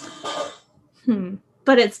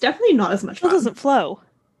 But it's definitely not as much fun. It doesn't flow.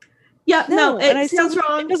 Yeah, no, it sounds still,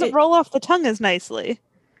 wrong. It doesn't roll off the tongue as nicely.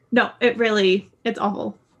 No, it's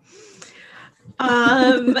awful.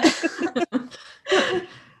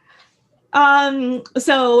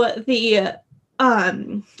 So the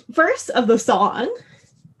verse of the song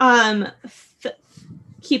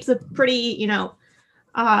keeps a pretty,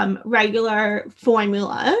 regular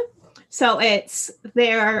formula. So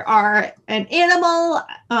there are an animal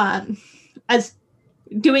as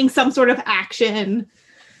doing some sort of action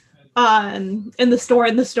in the store,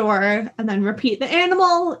 and then repeat the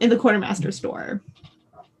animal in the quartermaster store.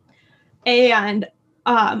 And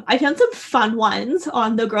I found some fun ones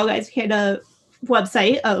on the Girl Guides Canada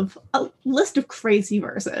website of a list of crazy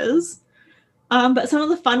verses. But some of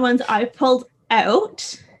the fun ones I pulled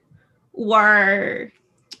out were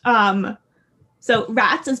so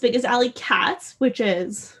Rats as Big as Alley Cats, which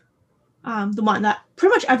is the one that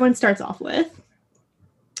pretty much everyone starts off with.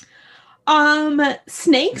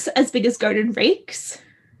 Snakes as Big as Garden Rakes.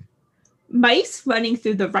 Mice Running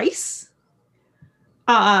Through the Rice.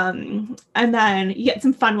 And then you get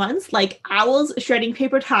some fun ones like owls shredding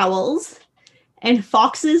paper towels and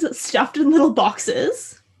foxes stuffed in little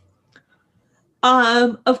boxes.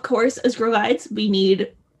 Of course, as Girl Guides, we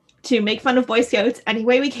need to make fun of Boy Scouts any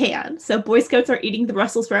way we can. So Boy Scouts are eating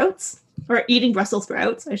Brussels sprouts,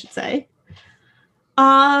 I should say.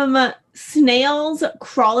 Snails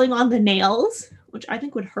crawling on the nails, which I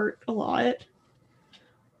think would hurt a lot.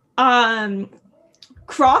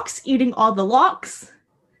 Crocs eating all the locks.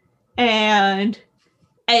 And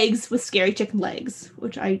eggs with scary chicken legs,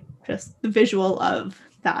 which the visual of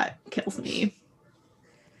that kills me.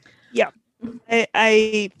 Yeah.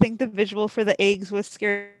 I think the visual for the eggs with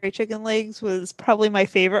scary chicken legs was probably my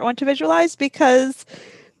favorite one to visualize, because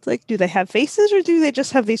it's like, do they have faces or do they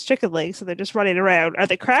just have these chicken legs so they're just running around? Are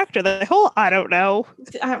they cracked? Are they whole? I don't know.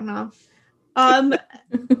 And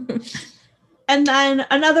then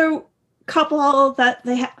another couple that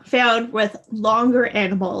they found with longer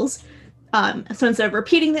animals. So instead of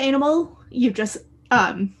repeating the animal, you just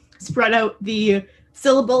spread out the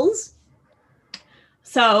syllables.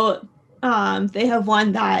 So they have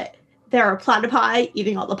one that there are platypi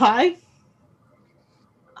eating all the pie,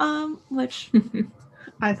 which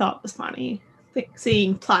I thought was funny.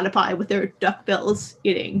 Seeing platypi with their duck bills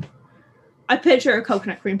eating. I picture a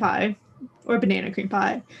coconut cream pie or banana cream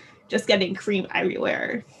pie, just getting cream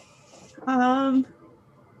everywhere. Yeah.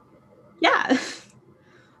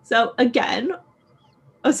 So again,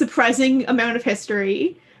 a surprising amount of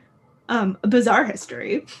history, a bizarre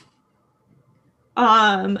history.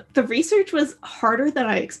 The research was harder than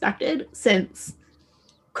I expected, since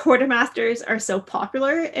quartermasters are so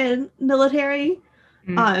popular in military.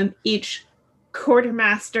 Each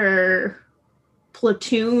quartermaster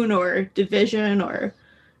platoon or division or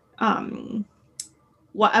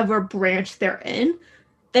whatever branch they're in,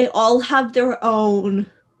 they all have their own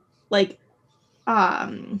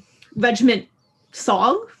regiment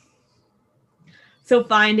song. So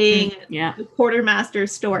finding the quartermaster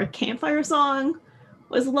store campfire song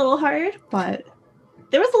was a little hard, but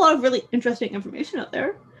there was a lot of really interesting information out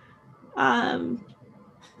there. Yeah.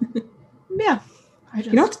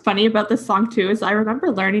 You know what's funny about this song too is I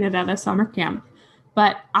remember learning it at a summer camp,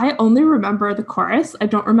 but I only remember the chorus. I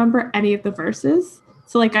don't remember any of the verses.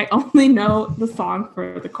 So I only know the song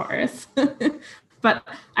for the chorus. But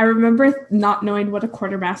I remember not knowing what a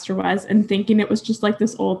quartermaster was and thinking it was just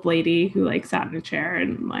this old lady who sat in a chair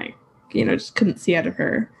and just couldn't see out of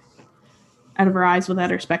her eyes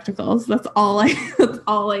without her spectacles. That's all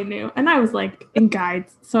I knew. And I was in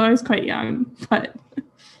guides, so I was quite young, but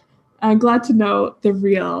I'm glad to know the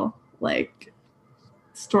real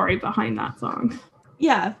story behind that song.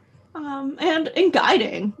 Yeah. And in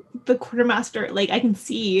guiding, the quartermaster, I can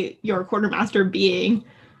see your quartermaster being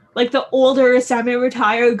the older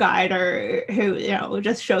semi-retired guider who,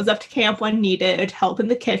 just shows up to camp when needed, help in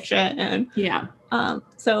the kitchen. Yeah.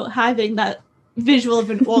 So having that visual of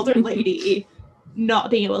an older lady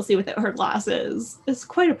not being able to see without her glasses is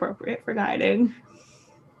quite appropriate for guiding.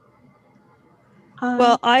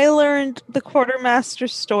 Well, I learned the quartermaster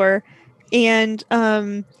store and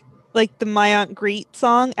the My Aunt Greet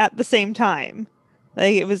song at the same time.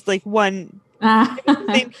 It was one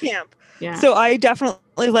same camp. Yeah. So I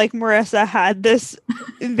definitely, like Marissa, had this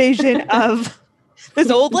vision of this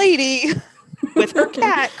old lady with her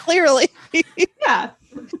cat, clearly. Yeah.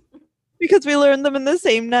 Because we learned them in the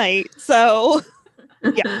same night. So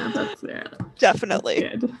That's definitely.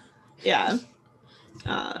 good. Yeah.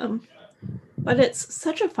 But it's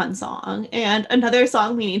such a fun song, and another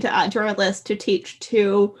song we need to add to our list to teach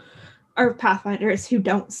to our Pathfinders who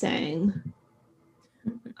don't sing.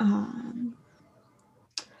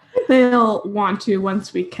 They'll want to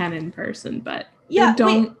once we can in person, but Yeah, they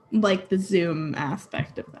don't like the Zoom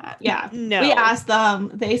aspect of that. Yeah. No. We asked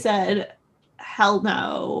them, they said hell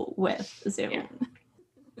no with Zoom.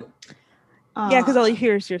 Yeah, because all you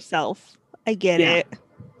hear is yourself. I get Yeah. it.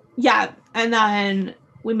 Yeah, and then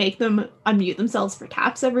we make them unmute themselves for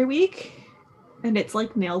taps every week, and it's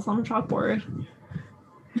like nails on a chalkboard.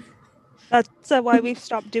 That's why we've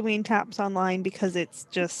stopped doing taps online, because it's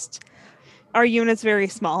just our unit's very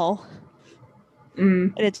small,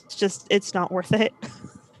 Mm. and it's not worth it.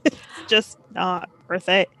 It's just not worth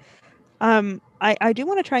it. I do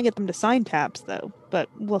want to try and get them to sign taps though, but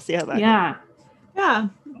we'll see how that goes. Yeah. Yeah.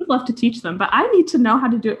 I would love to teach them, but I need to know how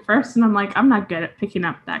to do it first, and I'm like, I'm not good at picking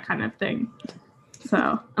up that kind of thing.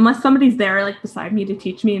 So unless somebody's there like beside me to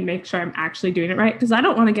teach me and make sure I'm actually doing it right, because I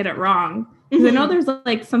don't want to get it wrong. Because I know there's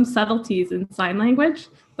like some subtleties in sign language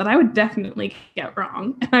that I would definitely get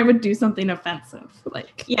wrong, and I would do something offensive.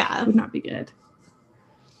 Like, Yeah. it would not be good.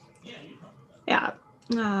 Yeah.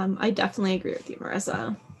 I definitely agree with you,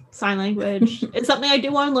 Marissa. Sign language is something I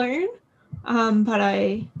do want to learn, but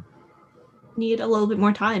I need a little bit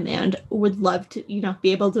more time and would love to,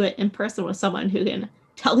 be able to do it in person with someone who can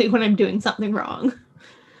tell me when I'm doing something wrong.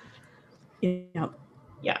 Yep.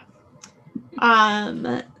 Yeah.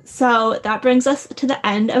 So that brings us to the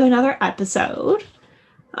end of another episode.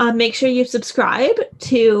 Make sure you subscribe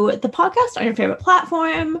to the podcast on your favorite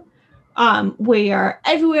platform. We are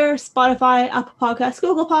everywhere: Spotify, Apple Podcasts,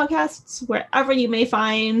 Google Podcasts, wherever you may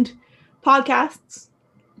find podcasts.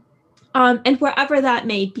 And wherever that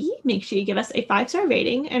may be, make sure you give us a 5-star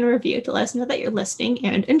rating and a review to let us know that you're listening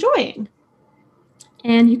and enjoying.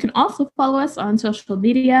 And you can also follow us on social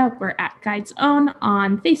media. We're at Guides Own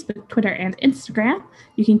on Facebook, Twitter, and Instagram.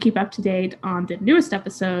 You can keep up to date on the newest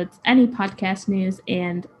episodes, any podcast news,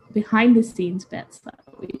 and behind-the-scenes bits that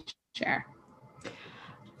we share.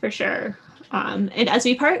 For sure. And as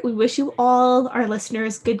we part, we wish you all, our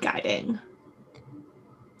listeners, good guiding.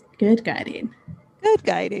 Good guiding. Good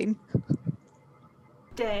guiding.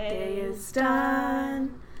 Day is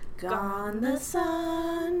done, gone the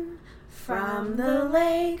sun, from the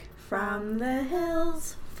lake, from the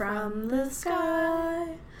hills, from the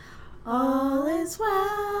sky. All is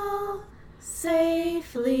well,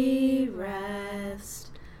 safely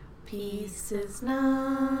rest, peace is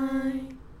nigh.